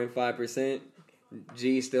 14.5%.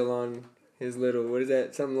 G still on his little... What is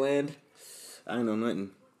that? Something land? I ain't know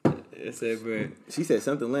nothing. She said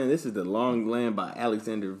something land. This is the Long Land by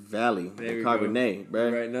Alexander Valley. Cabernet,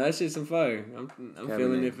 bro. Right, no, that shit's some fire. I'm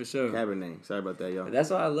feeling it for sure. Cabernet. Sorry about that, y'all. But that's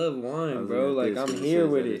why I love wine, bro. Like, I'm here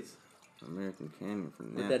with it. American Canyon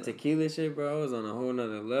from Napa. With that tequila shit, bro, I was on a whole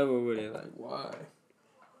nother level with it. Like, why?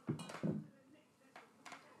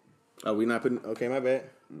 Oh, we not putting... Okay, my bad.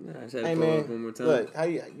 Nah, I just had to pull up one more time. Look, how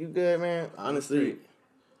you good, man? Honestly,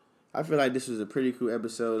 I feel like this was a pretty cool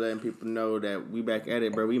episode, letting people know that we back at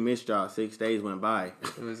it, bro. We missed y'all. 6 days went by.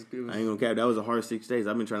 It was I ain't gonna cap. That was a hard 6 days.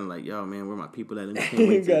 I've been trying to like, yo, man, where my people at? You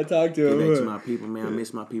gotta talk to get them. back to my people, man. I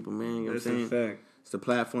miss my people, man. You know what I'm saying? That's a fact. It's the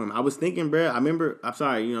platform. I was thinking, bro. I'm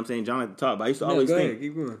sorry, you know what I'm saying? John had to talk, but I used to always go think. ahead,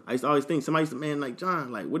 keep going. I used to always think somebody used to, man, like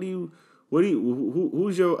John, like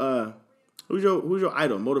who's your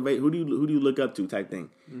idol? Motivate? Who do you look up to? Type thing.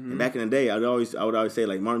 And back in the day, I would always say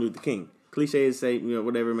like Martin Luther King. Cliche to say,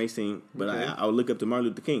 whatever it may seem, but I would look up to Martin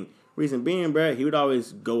Luther King. Reason being, bro, he would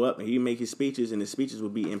always go up and he'd make his speeches, and his speeches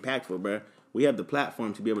would be impactful, bro. We have the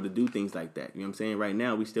platform to be able to do things like that. You know what I'm saying? Right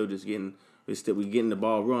now, we getting the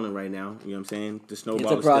ball rolling right now. You know what I'm saying? The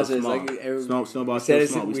snowball is still small. Snowball's still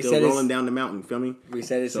small. We still rolling down the mountain. You feel me? We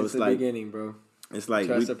said it since the beginning, bro. It's like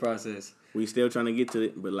trust the process. We still trying to get to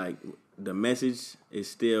it, but like the message is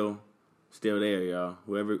still there, y'all.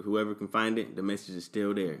 Whoever can find it, the message is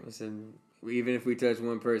still there. Listen, even if we touch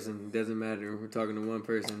one person, it doesn't matter. We're talking to one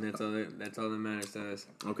person. That's all that matters to us.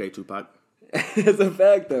 Okay, Tupac. That's a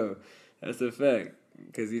fact, though. That's a fact.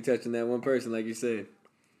 Because you're touching that one person, like you said.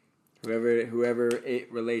 Whoever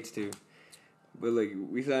it relates to. But look,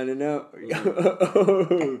 we signing out.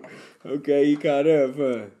 Okay, you caught up,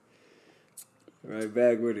 huh? Right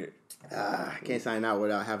back with it. I can't sign out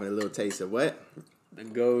without having a little taste of what?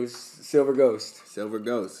 The Silver Ghost. Silver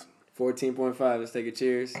Ghost. 14.5. Let's take a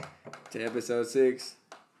cheers to episode 6.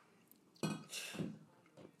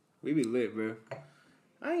 We be lit, bro.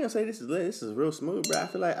 I ain't gonna say this is lit. This is real smooth, bro. I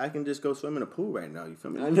feel like I can just go swim in a pool right now. You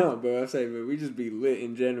feel me? I know, bro. I'm saying, bro, we just be lit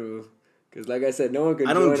in general. Because, like I said, no one can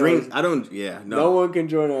No one can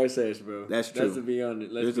join our session, bro. That's true. That's to be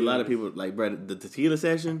honest. There's a lot of people, like, bro, the tequila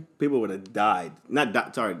session, people would have died.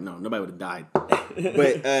 Nobody would have died.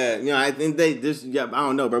 But, I think I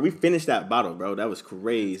don't know, bro. We finished that bottle, bro. That was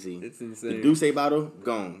crazy. It's insane. The Douce bottle,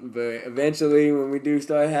 gone. But eventually, when we do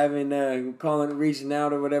start having, reaching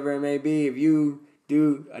out or whatever it may be, if you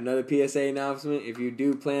do another PSA announcement, if you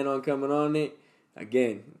do plan on coming on it,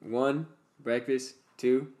 again, 1, breakfast,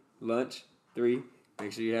 2, lunch, 3,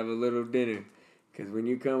 make sure you have a little dinner. Because when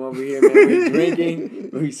you come over here, man, we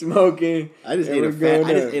drinking, we smoking. I just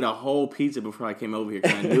ate a whole pizza before I came over here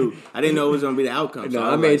because I didn't know it was going to be the outcome. No,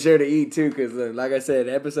 I made sure to eat too because, like I said,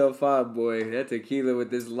 episode 5, boy, that tequila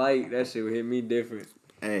with this light, that shit would hit me different.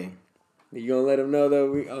 Hey. You going to let them know,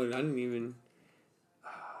 though? I didn't even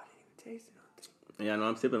taste it. Yeah, no,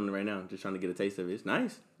 I'm sipping on it right now. Just trying to get a taste of it. It's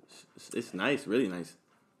nice. It's nice, really nice.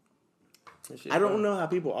 I don't know how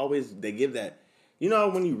people they give that. You know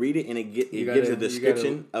when you read it and it gives a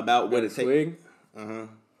description about what it takes.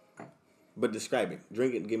 But describe it.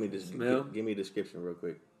 Drink it. Give me this. Give me a description real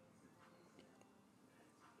quick.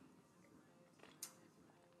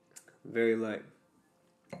 Very light,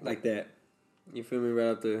 like that. You feel me? Right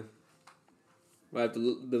out the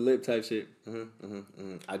lip type shit.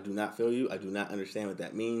 I do not feel you. I do not understand what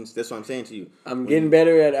that means. That's what I'm saying to you. I'm getting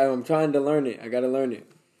better at. I'm trying to learn it. I gotta learn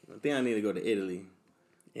it. I think I need to go to Italy.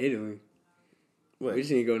 Italy. What? We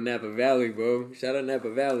just need to go to Napa Valley, bro. Shout out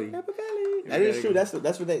Napa Valley. Napa Valley. That is true. That's what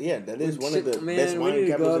that. Yeah, that is one of the best wine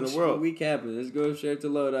capitals in the world. We capping. Let's go straight to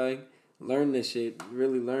Lodi. Learn this shit.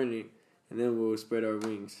 Really learn it, and then we'll spread our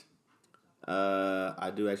wings.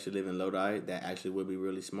 I do actually live in Lodi. That actually would be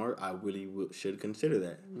really smart. I really should consider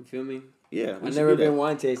that. You feel me? Yeah. I've never been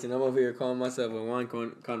wine tasting. I'm over here calling myself a wine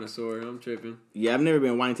connoisseur. I'm tripping. Yeah, I've never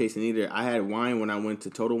been wine tasting either. I had wine when I went to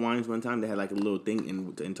Total Wines one time. They had like a little thing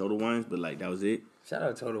in Total Wines, but like that was it. Shout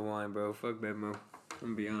out Total Wine, bro. Fuck Bad Mo. I'm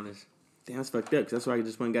gonna be honest. Damn, that's fucked up. Cause that's where I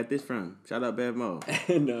just went and got this from. Shout out Bad Mo.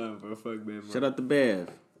 Nah, bro. Fuck Bad Mo. Shout out to Bev.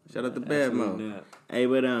 Shout out to Bad Mo. Not. Hey,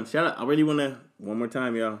 but shout out. I really wanna one more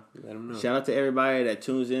time, y'all. Let them know. Shout out to everybody that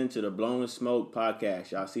tunes in to the Blowing Smoke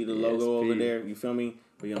podcast. Y'all see the logo over there. You feel me?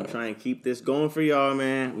 We're going to try and keep this going for y'all,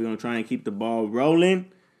 man. We're going to try and keep the ball rolling. You know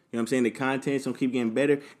what I'm saying? The content's going to keep getting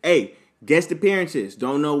better. Hey, guest appearances.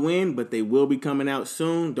 Don't know when, but they will be coming out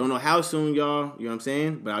soon. Don't know how soon, y'all. You know what I'm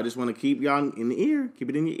saying? But I just want to keep y'all in the ear.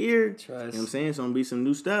 Keep it in your ear. Trust. You know what I'm saying? It's going to be some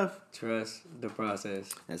new stuff. Trust the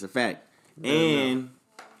process. That's a fact. And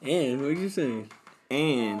what are you saying?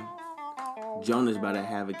 And Jonah's about to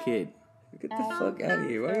have a kid. Get the fuck out of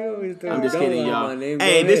here. Why you always throwing I'm just kidding, y'all. My name?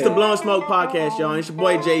 Hey, this is the Blowing Smoke podcast, y'all. It's your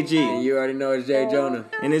boy JG. And you already know it's Jay Jonah.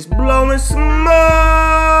 And it's Blowing Smoke!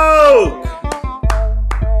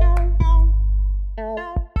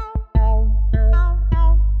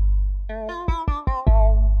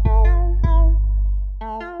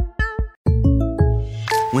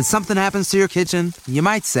 When something happens to your kitchen, you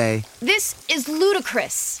might say, "This is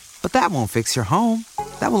ludicrous." But that won't fix your home.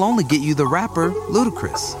 That will only get you the rapper,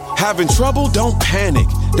 Ludacris. Having trouble? Don't panic.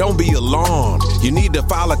 Don't be alarmed. You need to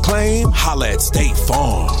file a claim? Holla at State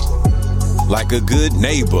Farm. Like a good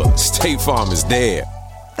neighbor, State Farm is there.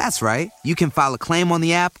 That's right. You can file a claim on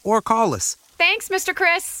the app or call us. Thanks, Mr.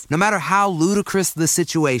 Chris. No matter how ludicrous the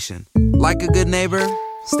situation, like a good neighbor,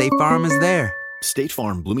 State Farm is there. State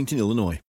Farm, Bloomington, Illinois.